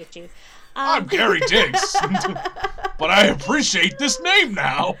appreciate you. I'm Gary Diggs. but I appreciate this name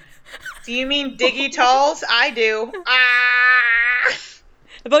now. Do you mean Diggy Talls? I do. Ah!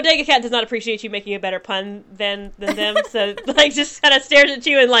 The Bodega Cat does not appreciate you making a better pun than them, so like just kind of stares at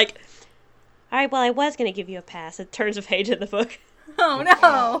you and like, all right, well, I was gonna give you a pass. It turns a page in the book. Oh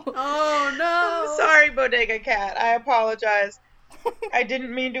no! Oh no! I'm sorry, Bodega Cat. I apologize. I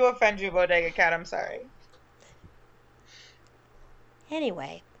didn't mean to offend you, Bodega Cat. I'm sorry.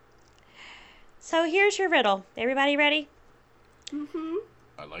 Anyway, so here's your riddle. Everybody ready? Mm-hmm.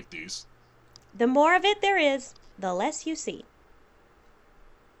 I like these. The more of it there is, the less you see.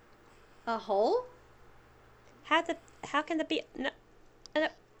 A hole? How can that be?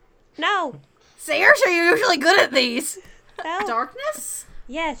 No. Saoirse, you're usually good at these. No. Darkness?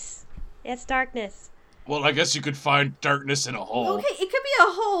 Yes. It's darkness. Well, I guess you could find darkness in a hole. Okay, it could be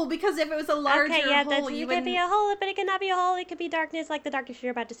a hole because if it was a larger Okay, yeah, hole, it you could would be a hole, but it could not be a hole. It could be darkness, like the darkness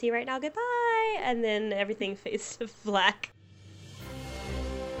you're about to see right now. Goodbye, and then everything fades to black.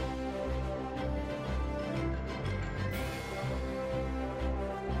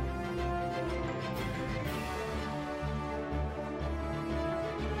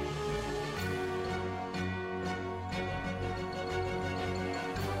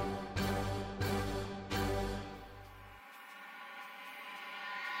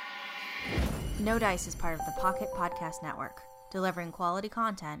 No Dice is part of the Pocket Podcast Network, delivering quality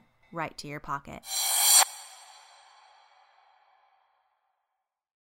content right to your pocket.